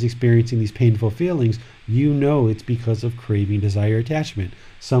the mind's experiencing these painful feelings, you know it's because of craving, desire, attachment,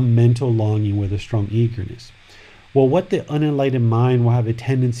 some mental longing with a strong eagerness. Well, what the unenlightened mind will have a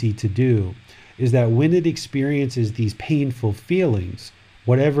tendency to do is that when it experiences these painful feelings,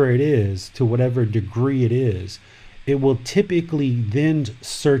 whatever it is, to whatever degree it is, it will typically then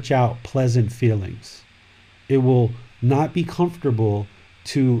search out pleasant feelings. It will not be comfortable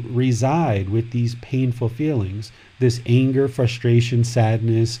to reside with these painful feelings, this anger, frustration,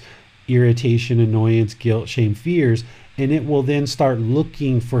 sadness, irritation, annoyance, guilt, shame, fears, and it will then start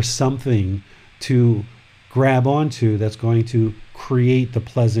looking for something to grab onto that's going to create the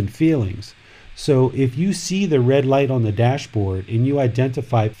pleasant feelings. So if you see the red light on the dashboard and you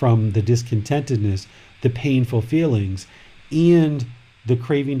identify from the discontentedness, the painful feelings, and the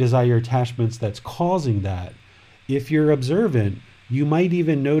craving, desire, attachments that's causing that, if you're observant, you might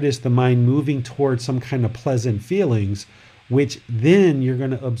even notice the mind moving towards some kind of pleasant feelings, which then you're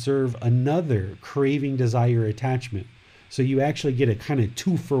going to observe another craving, desire, attachment. So you actually get a kind of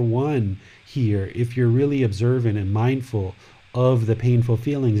 2-for-1 here if you're really observant and mindful of the painful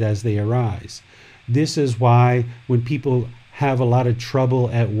feelings as they arise. This is why when people have a lot of trouble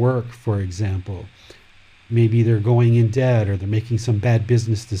at work, for example, maybe they're going in debt or they're making some bad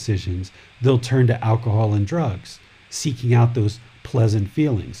business decisions, they'll turn to alcohol and drugs, seeking out those pleasant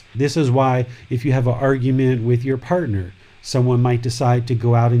feelings. This is why if you have an argument with your partner, someone might decide to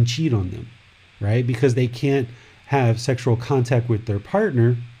go out and cheat on them, right? Because they can't have sexual contact with their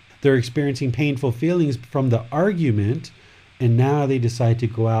partner. They're experiencing painful feelings from the argument, and now they decide to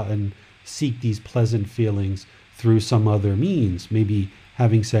go out and seek these pleasant feelings through some other means, maybe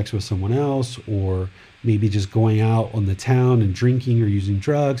having sex with someone else, or maybe just going out on the town and drinking or using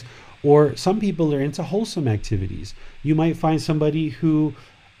drugs. Or some people are into wholesome activities. You might find somebody who,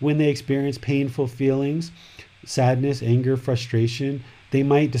 when they experience painful feelings, sadness, anger, frustration, they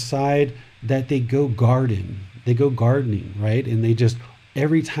might decide that they go garden. They go gardening, right? And they just,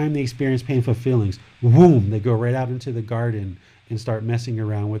 every time they experience painful feelings, boom, they go right out into the garden and start messing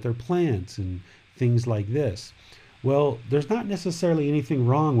around with their plants and things like this. Well, there's not necessarily anything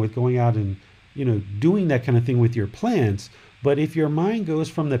wrong with going out and, doing that kind of thing with your plants. But if your mind goes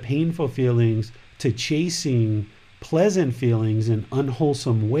from the painful feelings to chasing pleasant feelings in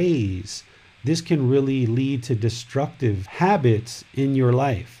unwholesome ways, this can really lead to destructive habits in your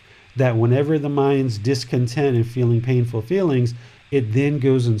life. That whenever the mind's discontent and feeling painful feelings, it then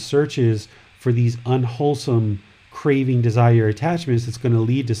goes and searches for these unwholesome craving, desire, attachments that's going to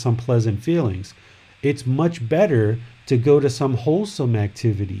lead to some pleasant feelings. It's much better to go to some wholesome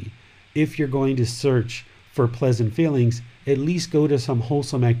activity. If you're going to search for pleasant feelings, at least go to some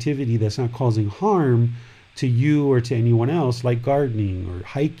wholesome activity that's not causing harm to you or to anyone else, like gardening or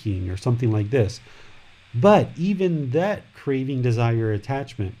hiking or something like this. But even that craving, desire,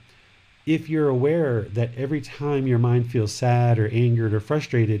 attachment, if you're aware that every time your mind feels sad or angered or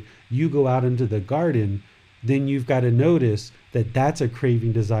frustrated, you go out into the garden, then you've got to notice that that's a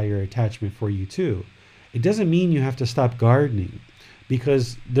craving, desire, attachment for you too. It doesn't mean you have to stop gardening,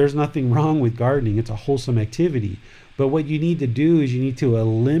 because there's nothing wrong with gardening. It's a wholesome activity. But what you need to do is you need to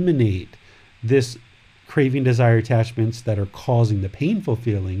eliminate this craving, desire, attachments that are causing the painful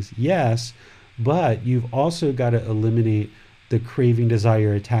feelings, yes, but you've also got to eliminate the craving,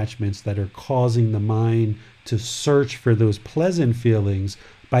 desire, attachments that are causing the mind to search for those pleasant feelings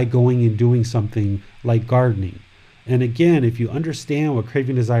by going and doing something like gardening. And again, if you understand what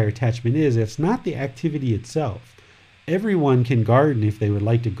craving, desire, attachment is, it's not the activity itself. Everyone can garden if they would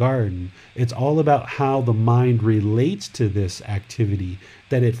like to garden. It's all about how the mind relates to this activity,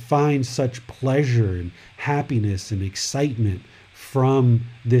 that it finds such pleasure and happiness and excitement from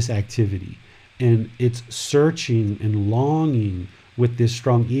this activity. And it's searching and longing with this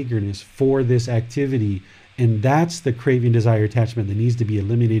strong eagerness for this activity. And that's the craving, desire, attachment that needs to be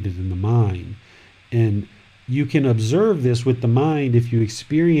eliminated in the mind. And you can observe this with the mind. If you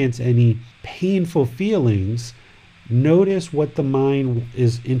experience any painful feelings, notice what the mind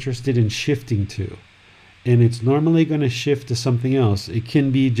is interested in shifting to. And it's normally going to shift to something else. It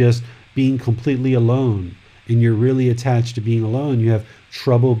can be just being completely alone, and you're really attached to being alone. You have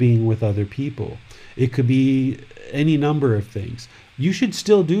trouble being with other people. It could be any number of things. You should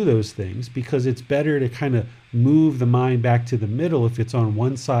still do those things, because it's better to kind of move the mind back to the middle. If it's on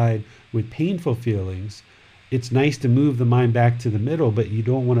one side with painful feelings, it's nice to move the mind back to the middle, but you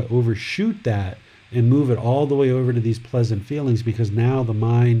don't want to overshoot that and move it all the way over to these pleasant feelings, because now the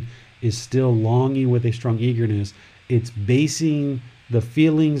mind is still longing with a strong eagerness. It's basing the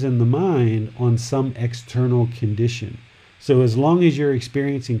feelings in the mind on some external condition. So as long as you're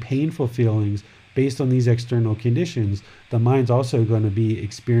experiencing painful feelings based on these external conditions, the mind's also going to be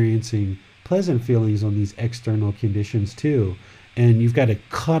experiencing pleasant feelings on these external conditions too. And you've got to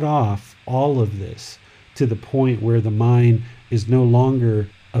cut off all of this to the point where the mind is no longer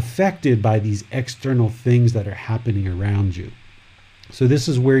affected by these external things that are happening around you. So this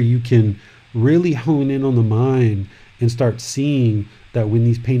is where you can really hone in on the mind and start seeing that when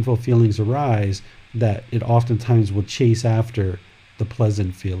these painful feelings arise, that it oftentimes will chase after the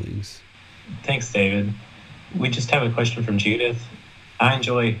pleasant feelings. Thanks, David. We just have a question from Judith. I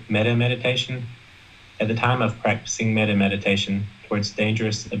enjoy metta meditation. At the time of practicing metta meditation towards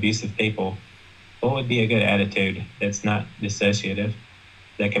dangerous, abusive people, what would be a good attitude that's not dissociative,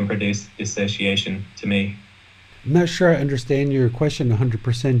 that can produce dissociation to me? I'm not sure I understand your question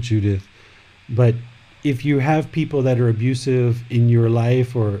 100%, Judith, but if you have people that are abusive in your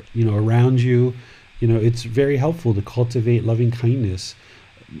life or, around you, it's very helpful to cultivate loving kindness.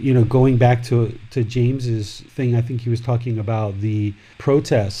 Going back to James's thing, I think he was talking about the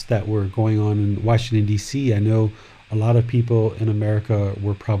protests that were going on in Washington, D.C. I know a lot of people in America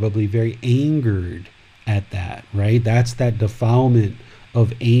were probably very angered at that, right? That's that defilement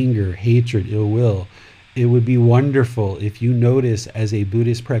of anger, hatred, ill will. It would be wonderful if you notice as a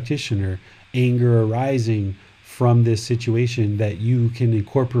Buddhist practitioner anger arising from this situation, that you can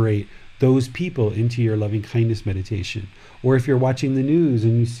incorporate those people into your loving kindness meditation. Or if you're watching the news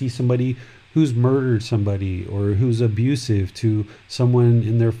and you see somebody who's murdered somebody or who's abusive to someone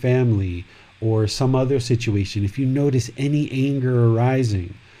in their family or some other situation, if you notice any anger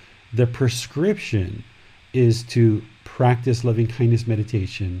arising, the prescription is to practice loving kindness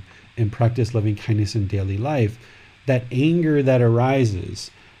meditation and practice loving kindness in daily life. That anger that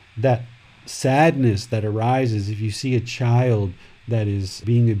arises, that sadness that arises if you see a child that is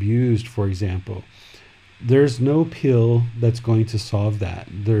being abused, for example, there's no pill that's going to solve that.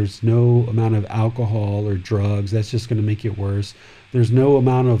 There's no amount of alcohol or drugs that's just going to make it worse. There's no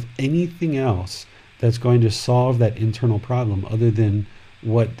amount of anything else that's going to solve that internal problem other than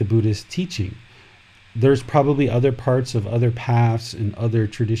what the Buddha is teaching. There's probably other parts of other paths and other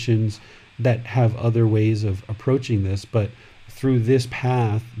traditions that have other ways of approaching this, but through this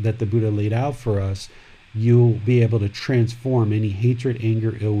path that the Buddha laid out for us, you'll be able to transform any hatred,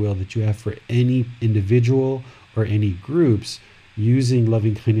 anger, ill will that you have for any individual or any groups using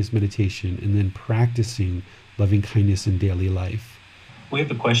loving kindness meditation and then practicing loving kindness in daily life. We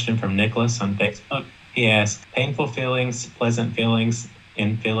have a question from Nicholas on Facebook. He asks, painful feelings, pleasant feelings,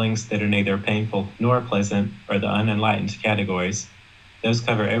 and feelings that are neither painful nor pleasant are the unenlightened categories. Those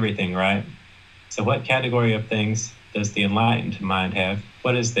cover everything, right? So what category of things does the enlightened mind have?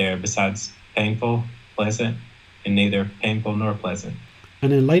 What is there besides painful, pleasant, and neither painful nor pleasant?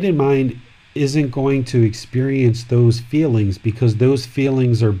 An enlightened mind isn't going to experience those feelings because those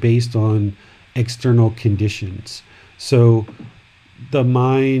feelings are based on external conditions. So the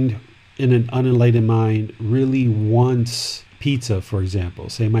mind, in an unenlightened mind, really wants pizza, for example.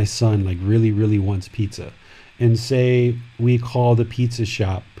 Say my son really, really wants pizza. And say we call the pizza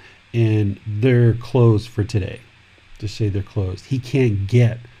shop and they're closed for today. Just say they're closed. He can't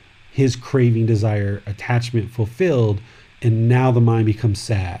get his craving, desire, attachment fulfilled, and now the mind becomes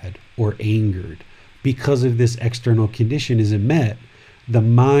sad or angered because of this external condition isn't met. The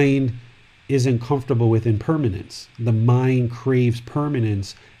mind isn't comfortable with impermanence. The mind craves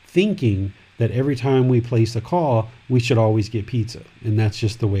permanence, thinking that every time we place a call, we should always get pizza, and that's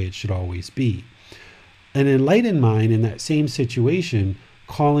just the way it should always be. An enlightened mind in that same situation,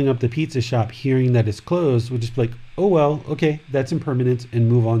 calling up the pizza shop, hearing that it's closed, would just be like, oh, well, okay, that's impermanent, and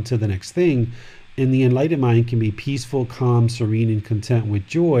move on to the next thing. And the enlightened mind can be peaceful, calm, serene, and content with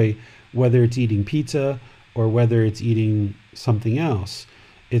joy, whether it's eating pizza or whether it's eating something else.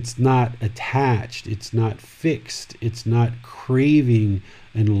 It's not attached. It's not fixed. It's not craving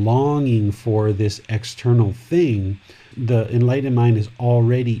and longing for this external thing. The enlightened mind is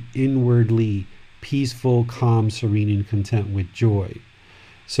already inwardly peaceful, calm, serene, and content with joy.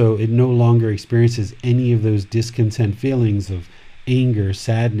 So it no longer experiences any of those discontent feelings of anger,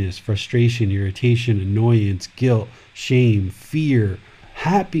 sadness, frustration, irritation, annoyance, guilt, shame, fear,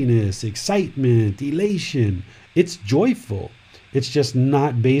 happiness, excitement, elation. It's joyful. It's just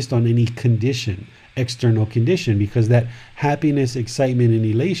not based on any condition, external condition, because that happiness, excitement, and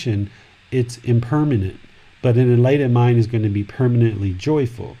elation, it's impermanent. But an enlightened mind is going to be permanently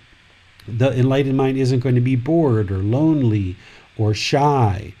joyful. The enlightened mind isn't going to be bored or lonely or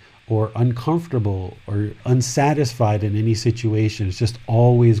shy or uncomfortable or unsatisfied in any situation. It's just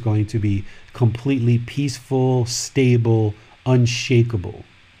always going to be completely peaceful, stable, unshakable.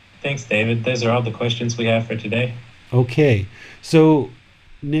 Thanks, David. Those are all the questions we have for today. Okay. So,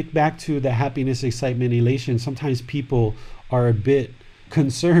 Nick, back to the happiness, excitement, elation. Sometimes people are a bit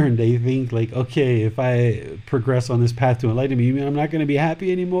concerned. They think like, okay, if I progress on this path to enlightenment, you mean I'm not going to be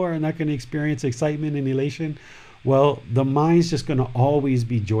happy anymore? I'm not going to experience excitement and elation? Well, the mind's just going to always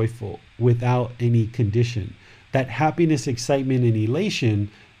be joyful without any condition. That happiness, excitement, and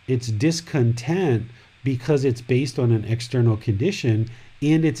elation, it's discontent because it's based on an external condition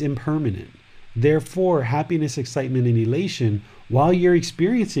and it's impermanent. Therefore, happiness, excitement, and elation, while you're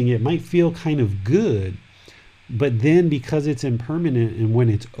experiencing it, might feel kind of good, but then because it's impermanent and when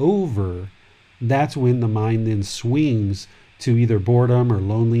it's over, that's when the mind then swings to either boredom or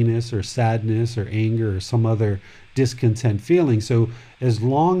loneliness or sadness or anger or some other discontent feeling. So as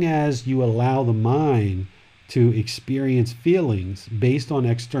long as you allow the mind to experience feelings based on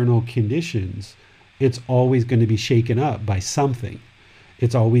external conditions, it's always going to be shaken up by something.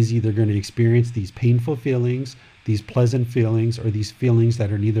 It's always either going to experience these painful feelings, these pleasant feelings, or these feelings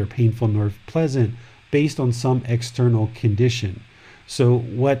that are neither painful nor pleasant based on some external condition. So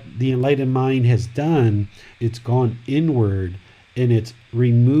what the enlightened mind has done, it's gone inward and it's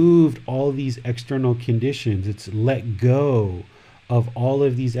removed all these external conditions. It's let go of all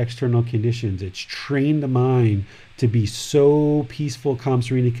of these external conditions. It's trained the mind to be so peaceful, calm,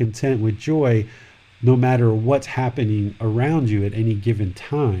 serene, and content with joy, no matter what's happening around you at any given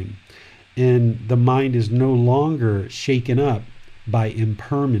time. And the mind is no longer shaken up by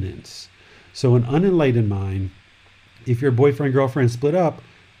impermanence. So an unenlightened mind, if your boyfriend, girlfriend split up,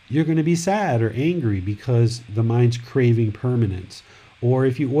 you're going to be sad or angry because the mind's craving permanence. Or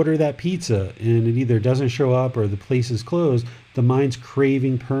if you order that pizza and it either doesn't show up or the place is closed, the mind's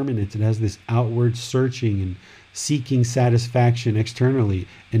craving permanence. It has this outward searching and seeking satisfaction externally.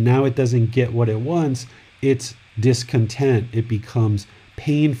 And now it doesn't get what it wants. It's discontent. It becomes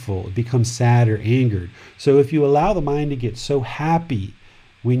painful. It becomes sad or angered. So if you allow the mind to get so happy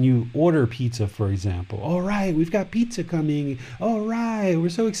when you order pizza, for example, all right, we've got pizza coming. All right, we're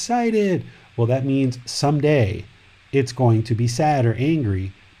so excited. Well, that means someday it's going to be sad or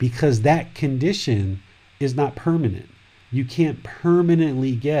angry because that condition is not permanent. You can't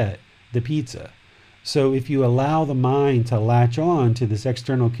permanently get the pizza. So if you allow the mind to latch on to this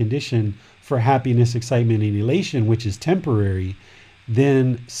external condition for happiness, excitement, and elation, which is temporary,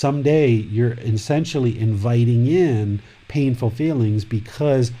 then someday you're essentially inviting in painful feelings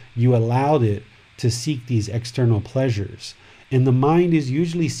because you allowed it to seek these external pleasures. And the mind is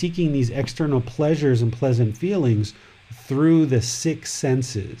usually seeking these external pleasures and pleasant feelings through the 6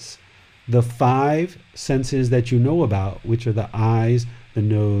 senses. The 5 senses that you know about, which are the eyes, the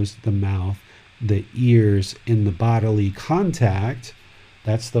nose, the mouth, the ears, and the bodily contact.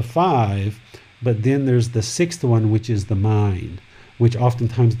 That's the 5. But then there's the 6th one, which is the mind, which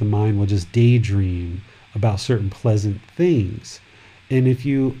oftentimes the mind will just daydream about certain pleasant things. And if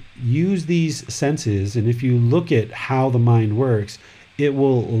you use these senses and if you look at how the mind works, it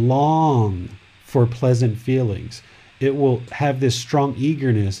will long for pleasant feelings. It will have this strong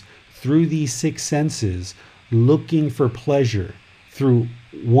eagerness through these 6 senses, looking for pleasure through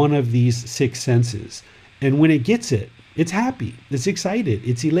one of these 6 senses. And when it gets it, it's happy, it's excited,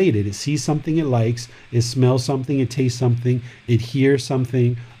 it's elated. It sees something it likes, it smells something, it tastes something, it hears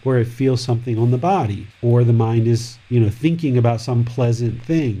something, or it feels something on the body, or the mind is, thinking about some pleasant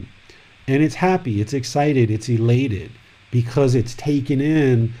thing. And it's happy, it's excited, it's elated because it's taken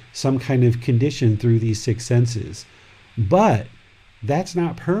in some kind of condition through these 6 senses. But that's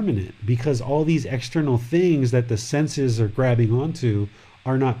not permanent because all these external things that the senses are grabbing onto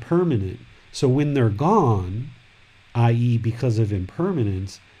are not permanent. So when they're gone, i.e. because of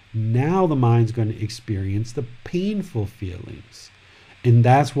impermanence, now the mind's going to experience the painful feelings. And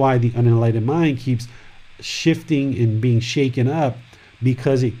that's why the unenlightened mind keeps shifting and being shaken up,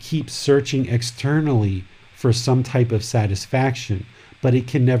 because it keeps searching externally for some type of satisfaction, but it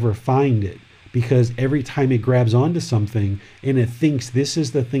can never find it. Because every time it grabs onto something and it thinks this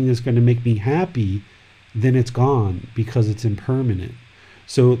is the thing that's going to make me happy, then it's gone because it's impermanent.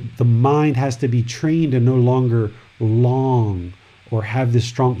 So the mind has to be trained to no longer long or have this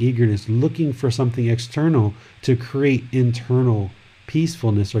strong eagerness looking for something external to create internal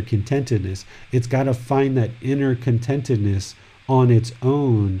peacefulness or contentedness. It's got to find that inner contentedness on its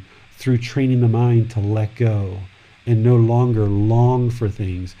own through training the mind to let go and no longer long for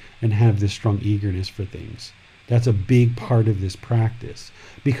things and have this strong eagerness for things. That's a big part of this practice.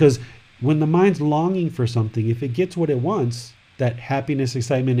 Because when the mind's longing for something, if it gets what it wants, that happiness,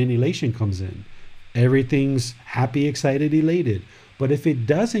 excitement, and elation comes in. Everything's happy, excited, elated. But if it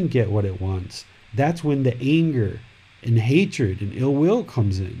doesn't get what it wants, that's when the anger and hatred and ill will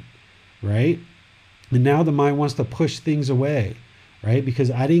comes in, right? And now the mind wants to push things away, right?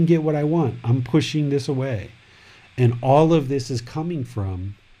 Because I didn't get what I want. I'm pushing this away. And all of this is coming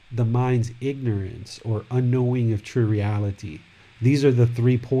from the mind's ignorance or unknowing of true reality. These are the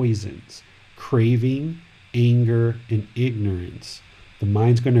three poisons: craving, anger, and ignorance. The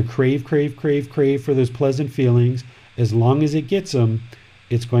mind's going to crave for those pleasant feelings. As long as it gets them,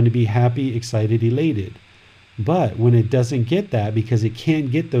 it's going to be happy, excited, elated. But when it doesn't get that, because it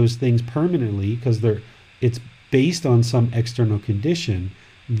can't get those things permanently, because it's based on some external condition,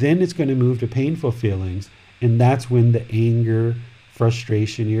 then it's going to move to painful feelings. And that's when the anger,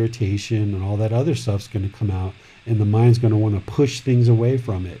 frustration, irritation, and all that other stuff's going to come out. And the mind's going to want to push things away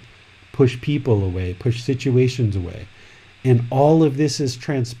from it, push people away, push situations away. And all of this is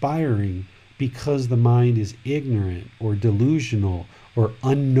transpiring because the mind is ignorant or delusional or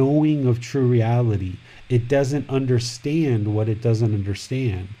unknowing of true reality. It doesn't understand what it doesn't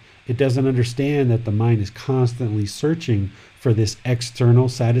understand. It doesn't understand that the mind is constantly searching for this external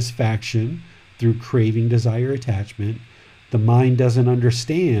satisfaction through craving, desire, attachment. The mind doesn't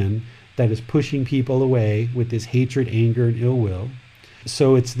understand that it's pushing people away with this hatred, anger, and ill will.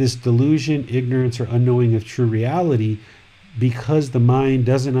 So it's this delusion, ignorance, or unknowing of true reality. Because the mind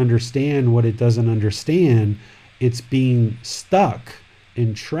doesn't understand what it doesn't understand, it's being stuck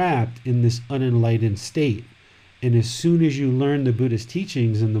and trapped in this unenlightened state. And as soon as you learn the Buddhist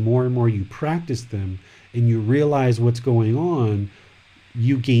teachings, and the more and more you practice them and you realize what's going on,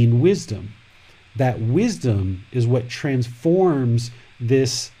 you gain wisdom. That wisdom is what transforms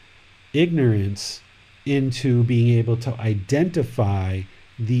this ignorance into being able to identify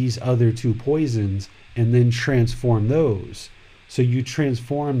these other two poisons and then transform those. So you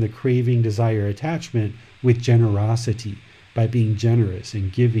transform the craving, desire, attachment with generosity, by being generous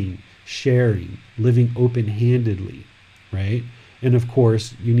and giving, sharing, living open-handedly, right? And of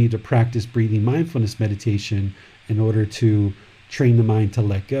course, you need to practice breathing mindfulness meditation in order to train the mind to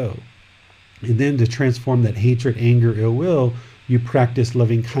let go. And then to transform that hatred, anger, ill will, you practice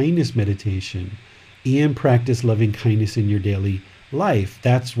loving kindness meditation and practice loving kindness in your daily life.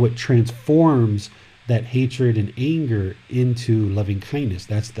 That's what transforms that hatred and anger into loving kindness.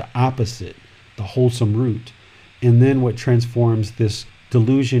 That's the opposite, the wholesome root. And then what transforms this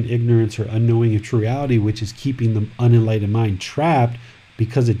delusion, ignorance, or unknowing of true reality, which is keeping the unenlightened mind trapped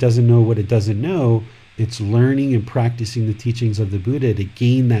because it doesn't know what it doesn't know, it's learning and practicing the teachings of the Buddha to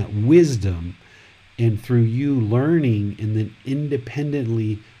gain that wisdom. And through you learning and then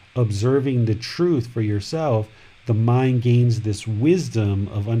independently observing the truth for yourself, the mind gains this wisdom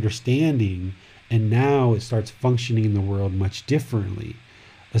of understanding, and now it starts functioning in the world much differently.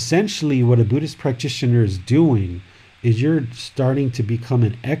 Essentially, what a Buddhist practitioner is doing is you're starting to become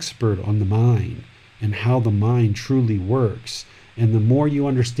an expert on the mind and how the mind truly works. And the more you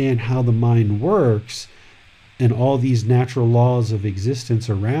understand how the mind works and all these natural laws of existence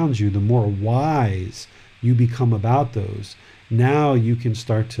around you, the more wise you become about those. Now you can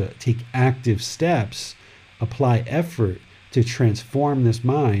start to take active steps, apply effort to transform this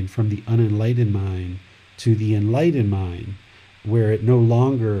mind from the unenlightened mind to the enlightened mind, where it no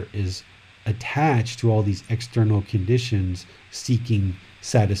longer is attached to all these external conditions seeking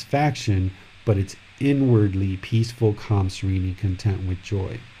satisfaction, but it's inwardly peaceful, calm, serene, and content with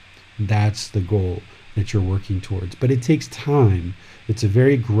joy. That's the goal that you're working towards. But it takes time. It's a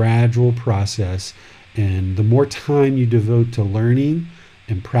very gradual process. And the more time you devote to learning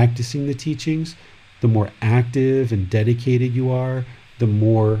and practicing the teachings, the more active and dedicated you are, the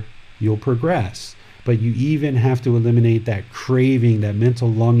more you'll progress. But you even have to eliminate that craving, that mental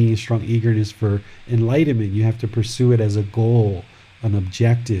longing and strong eagerness for enlightenment. You have to pursue it as a goal, an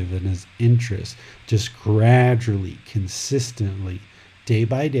objective, and as interest. Just gradually, consistently, day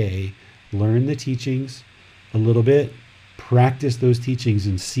by day, learn the teachings a little bit, practice those teachings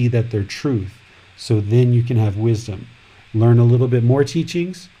and see that they're truth. So then you can have wisdom. Learn a little bit more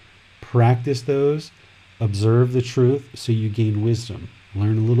teachings, practice those, observe the truth so you gain wisdom.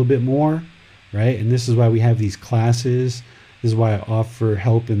 Learn a little bit more, right? And this is why we have these classes. This is why I offer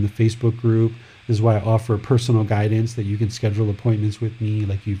help in the Facebook group. This is why I offer personal guidance that you can schedule appointments with me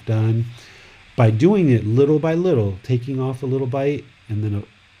like you've done. By doing it little by little, taking off a little bite and then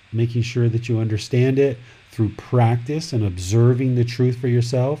making sure that you understand it through practice and observing the truth for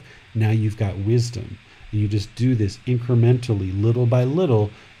yourself, now you've got wisdom. And you just do this incrementally, little by little,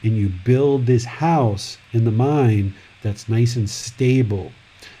 and you build this house in the mind that's nice and stable.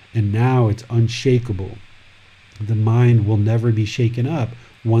 And now it's unshakable. The mind will never be shaken up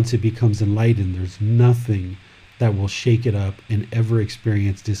once it becomes enlightened. There's nothing that will shake it up and ever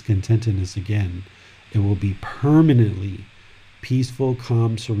experience discontentedness again. It will be permanently peaceful,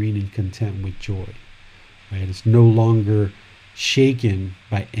 calm, serene, and content with joy. Right? It's no longer shaken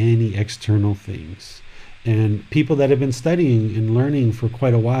by any external things. And people that have been studying and learning for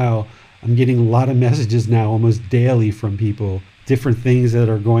quite a while, I'm getting a lot of messages now almost daily from people, different things that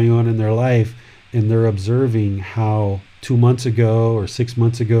are going on in their life, and they're observing how 2 months ago or 6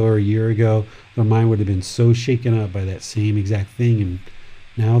 months ago or a year ago, their mind would have been so shaken up by that same exact thing, and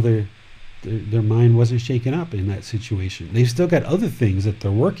now their mind wasn't shaken up in that situation. They've still got other things that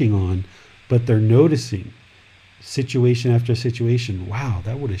they're working on, but they're noticing situation after situation. Wow,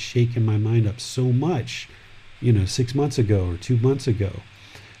 that would have shaken my mind up so much, 6 months ago or 2 months ago.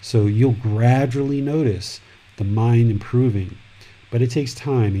 So you'll gradually notice the mind improving, but it takes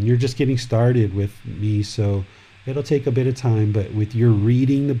time, and you're just getting started with me, so it'll take a bit of time. But with your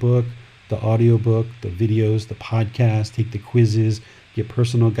reading the book, the audio book, the videos, the podcast, take the quizzes, get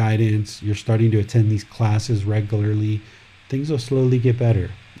personal guidance, you're starting to attend these classes regularly, things will slowly get better.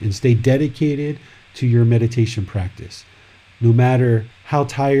 And stay dedicated to your meditation practice. No matter how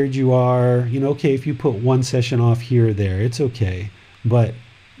tired you are, okay, if you put one session off here or there, it's okay. But,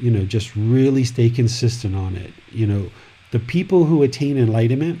 just really stay consistent on it. The people who attain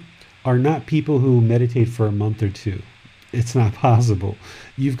enlightenment are not people who meditate for a month or two. It's not possible.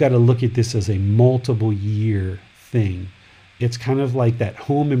 You've got to look at this as a multiple year thing. It's kind of like that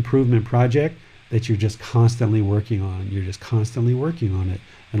home improvement project that you're just constantly working on. You're just constantly working on it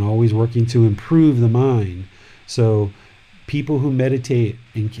and always working to improve the mind. So people who meditate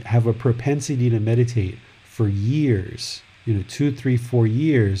and have a propensity to meditate for years, 2, 3, 4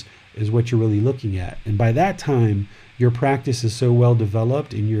 years is what you're really looking at. And by that time, your practice is so well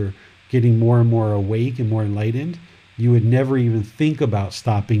developed and you're getting more and more awake and more enlightened, you would never even think about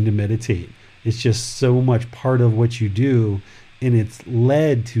stopping to meditate. It's just so much part of what you do, and it's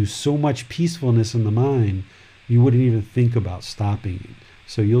led to so much peacefulness in the mind, you wouldn't even think about stopping.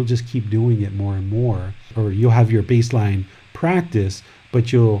 So you'll just keep doing it more and more, or you'll have your baseline practice,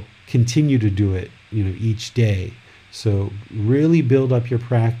 but you'll continue to do it, each day. So really build up your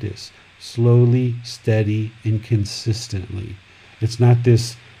practice slowly, steady, and consistently. It's not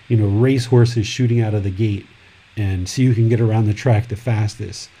this, racehorses shooting out of the gate and see who can get around the track the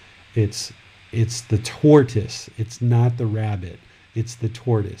fastest. It's the tortoise. It's not the rabbit. It's the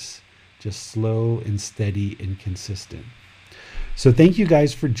tortoise. Just slow and steady and consistent. So thank you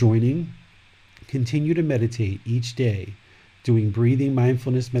guys for joining. Continue to meditate each day, doing breathing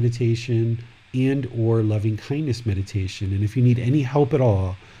mindfulness meditation and or loving kindness meditation. And if you need any help at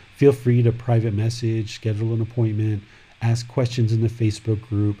all, feel free to private message, schedule an appointment, ask questions in the Facebook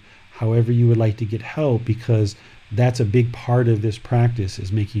group, however you would like to get help, because that's a big part of this practice,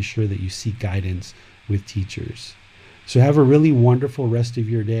 is making sure that you seek guidance with teachers. So have a really wonderful rest of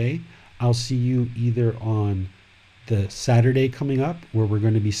your day. I'll see you either on the Saturday coming up, where we're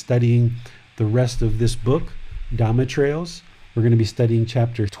going to be studying the rest of this book, Dhamma Trails. We're going to be studying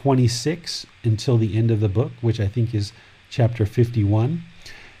chapter 26 until the end of the book, which I think is chapter 51.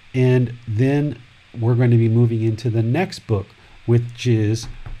 And then we're going to be moving into the next book, which is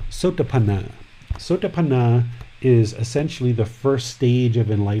Sotapanna. Sotapanna is essentially the first stage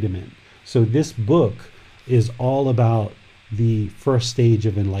of enlightenment. So this book is all about the first stage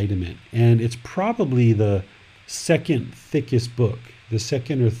of enlightenment. And it's probably the second thickest book, the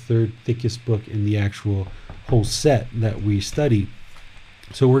second or third thickest book in the actual whole set that we study.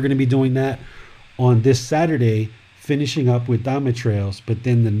 So we're going to be doing that on this Saturday, finishing up with Dhamma Trails, but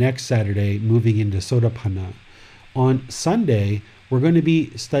then the next Saturday moving into Sotapanna. On Sunday, we're going to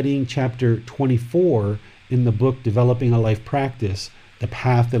be studying chapter 24 in the book Developing a Life Practice, The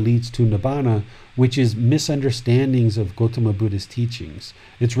Path That Leads to Nibbana, which is misunderstandings of Gautama Buddha's teachings.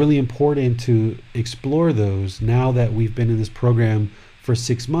 It's really important to explore those. Now that we've been in this program for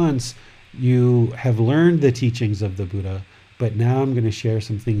 6 months, you have learned the teachings of the Buddha, but now I'm going to share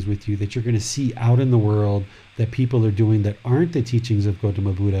some things with you that you're going to see out in the world that people are doing that aren't the teachings of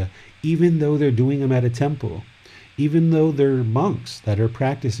Gautama Buddha, even though they're doing them at a temple, even though they're monks that are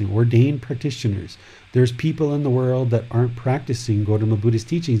practicing, ordained practitioners. There's people in the world that aren't practicing Gautama Buddha's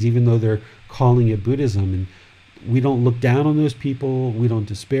teachings, even though they're calling it Buddhism. And we don't look down on those people. We don't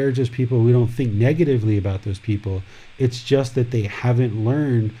disparage those people. We don't think negatively about those people. It's just that they haven't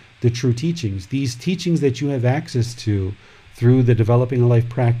learned the true teachings. These teachings that you have access to through the Developing a Life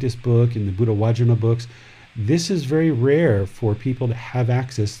Practice book and the Buddha Vajrayana books, this is very rare for people to have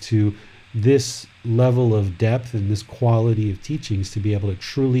access to this level of depth and this quality of teachings to be able to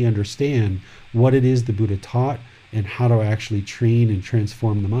truly understand what it is the Buddha taught and how to actually train and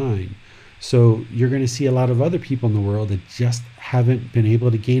transform the mind. So you're going to see a lot of other people in the world that just haven't been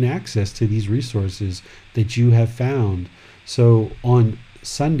able to gain access to these resources that you have found. So on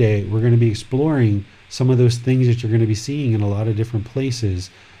Sunday, we're going to be exploring some of those things that you're going to be seeing in a lot of different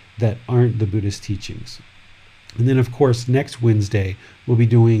places that aren't the Buddhist teachings. And then, of course, next Wednesday, we'll be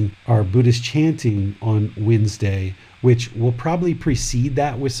doing our Buddhist chanting on Wednesday, which will probably precede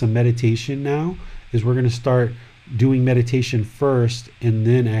that with some meditation now, is we're going to start doing meditation first and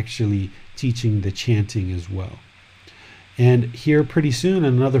then actually teaching the chanting as well. And here pretty soon,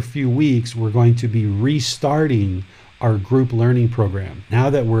 in another few weeks, we're going to be restarting our group learning program. Now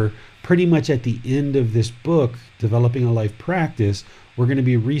that we're pretty much at the end of this book, Developing a Life Practice, we're going to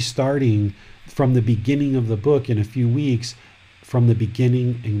be restarting from the beginning of the book in a few weeks, from the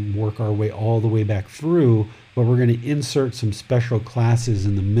beginning, and work our way all the way back through. But we're going to insert some special classes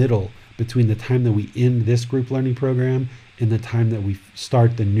in the middle between the time that we end this group learning program and the time that we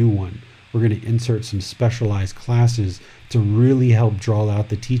start the new one. We're going to insert some specialized classes to really help draw out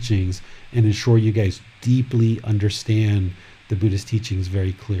the teachings and ensure you guys deeply understand the Buddhist teachings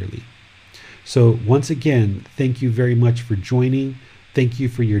very clearly. So once again, thank you very much for joining. Thank you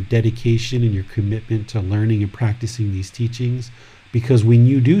for your dedication and your commitment to learning and practicing these teachings, because when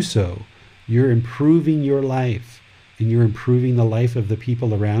you do so, you're improving your life, and you're improving the life of the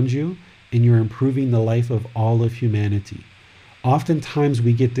people around you, and you're improving the life of all of humanity. Oftentimes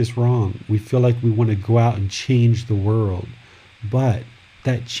we get this wrong. We feel like we want to go out and change the world, but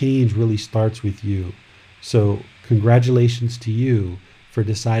that change really starts with you. So congratulations to you for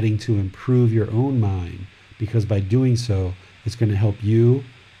deciding to improve your own mind, because by doing so, it's going to help you,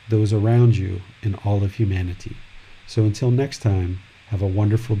 those around you, and all of humanity. So until next time, have a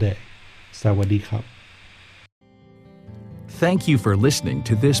wonderful day. Sawadee khap. Thank you for listening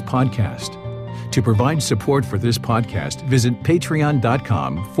to this podcast. To provide support for this podcast, visit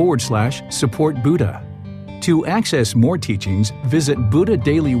patreon.com/support Buddha. To access more teachings, visit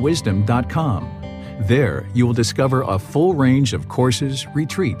buddhadailywisdom.com. There, you will discover a full range of courses,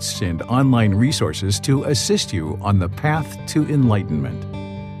 retreats, and online resources to assist you on the path to enlightenment.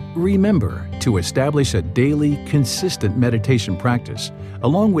 Remember to establish a daily, consistent meditation practice,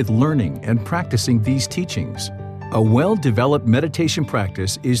 along with learning and practicing these teachings. A well-developed meditation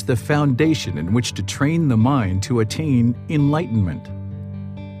practice is the foundation in which to train the mind to attain enlightenment.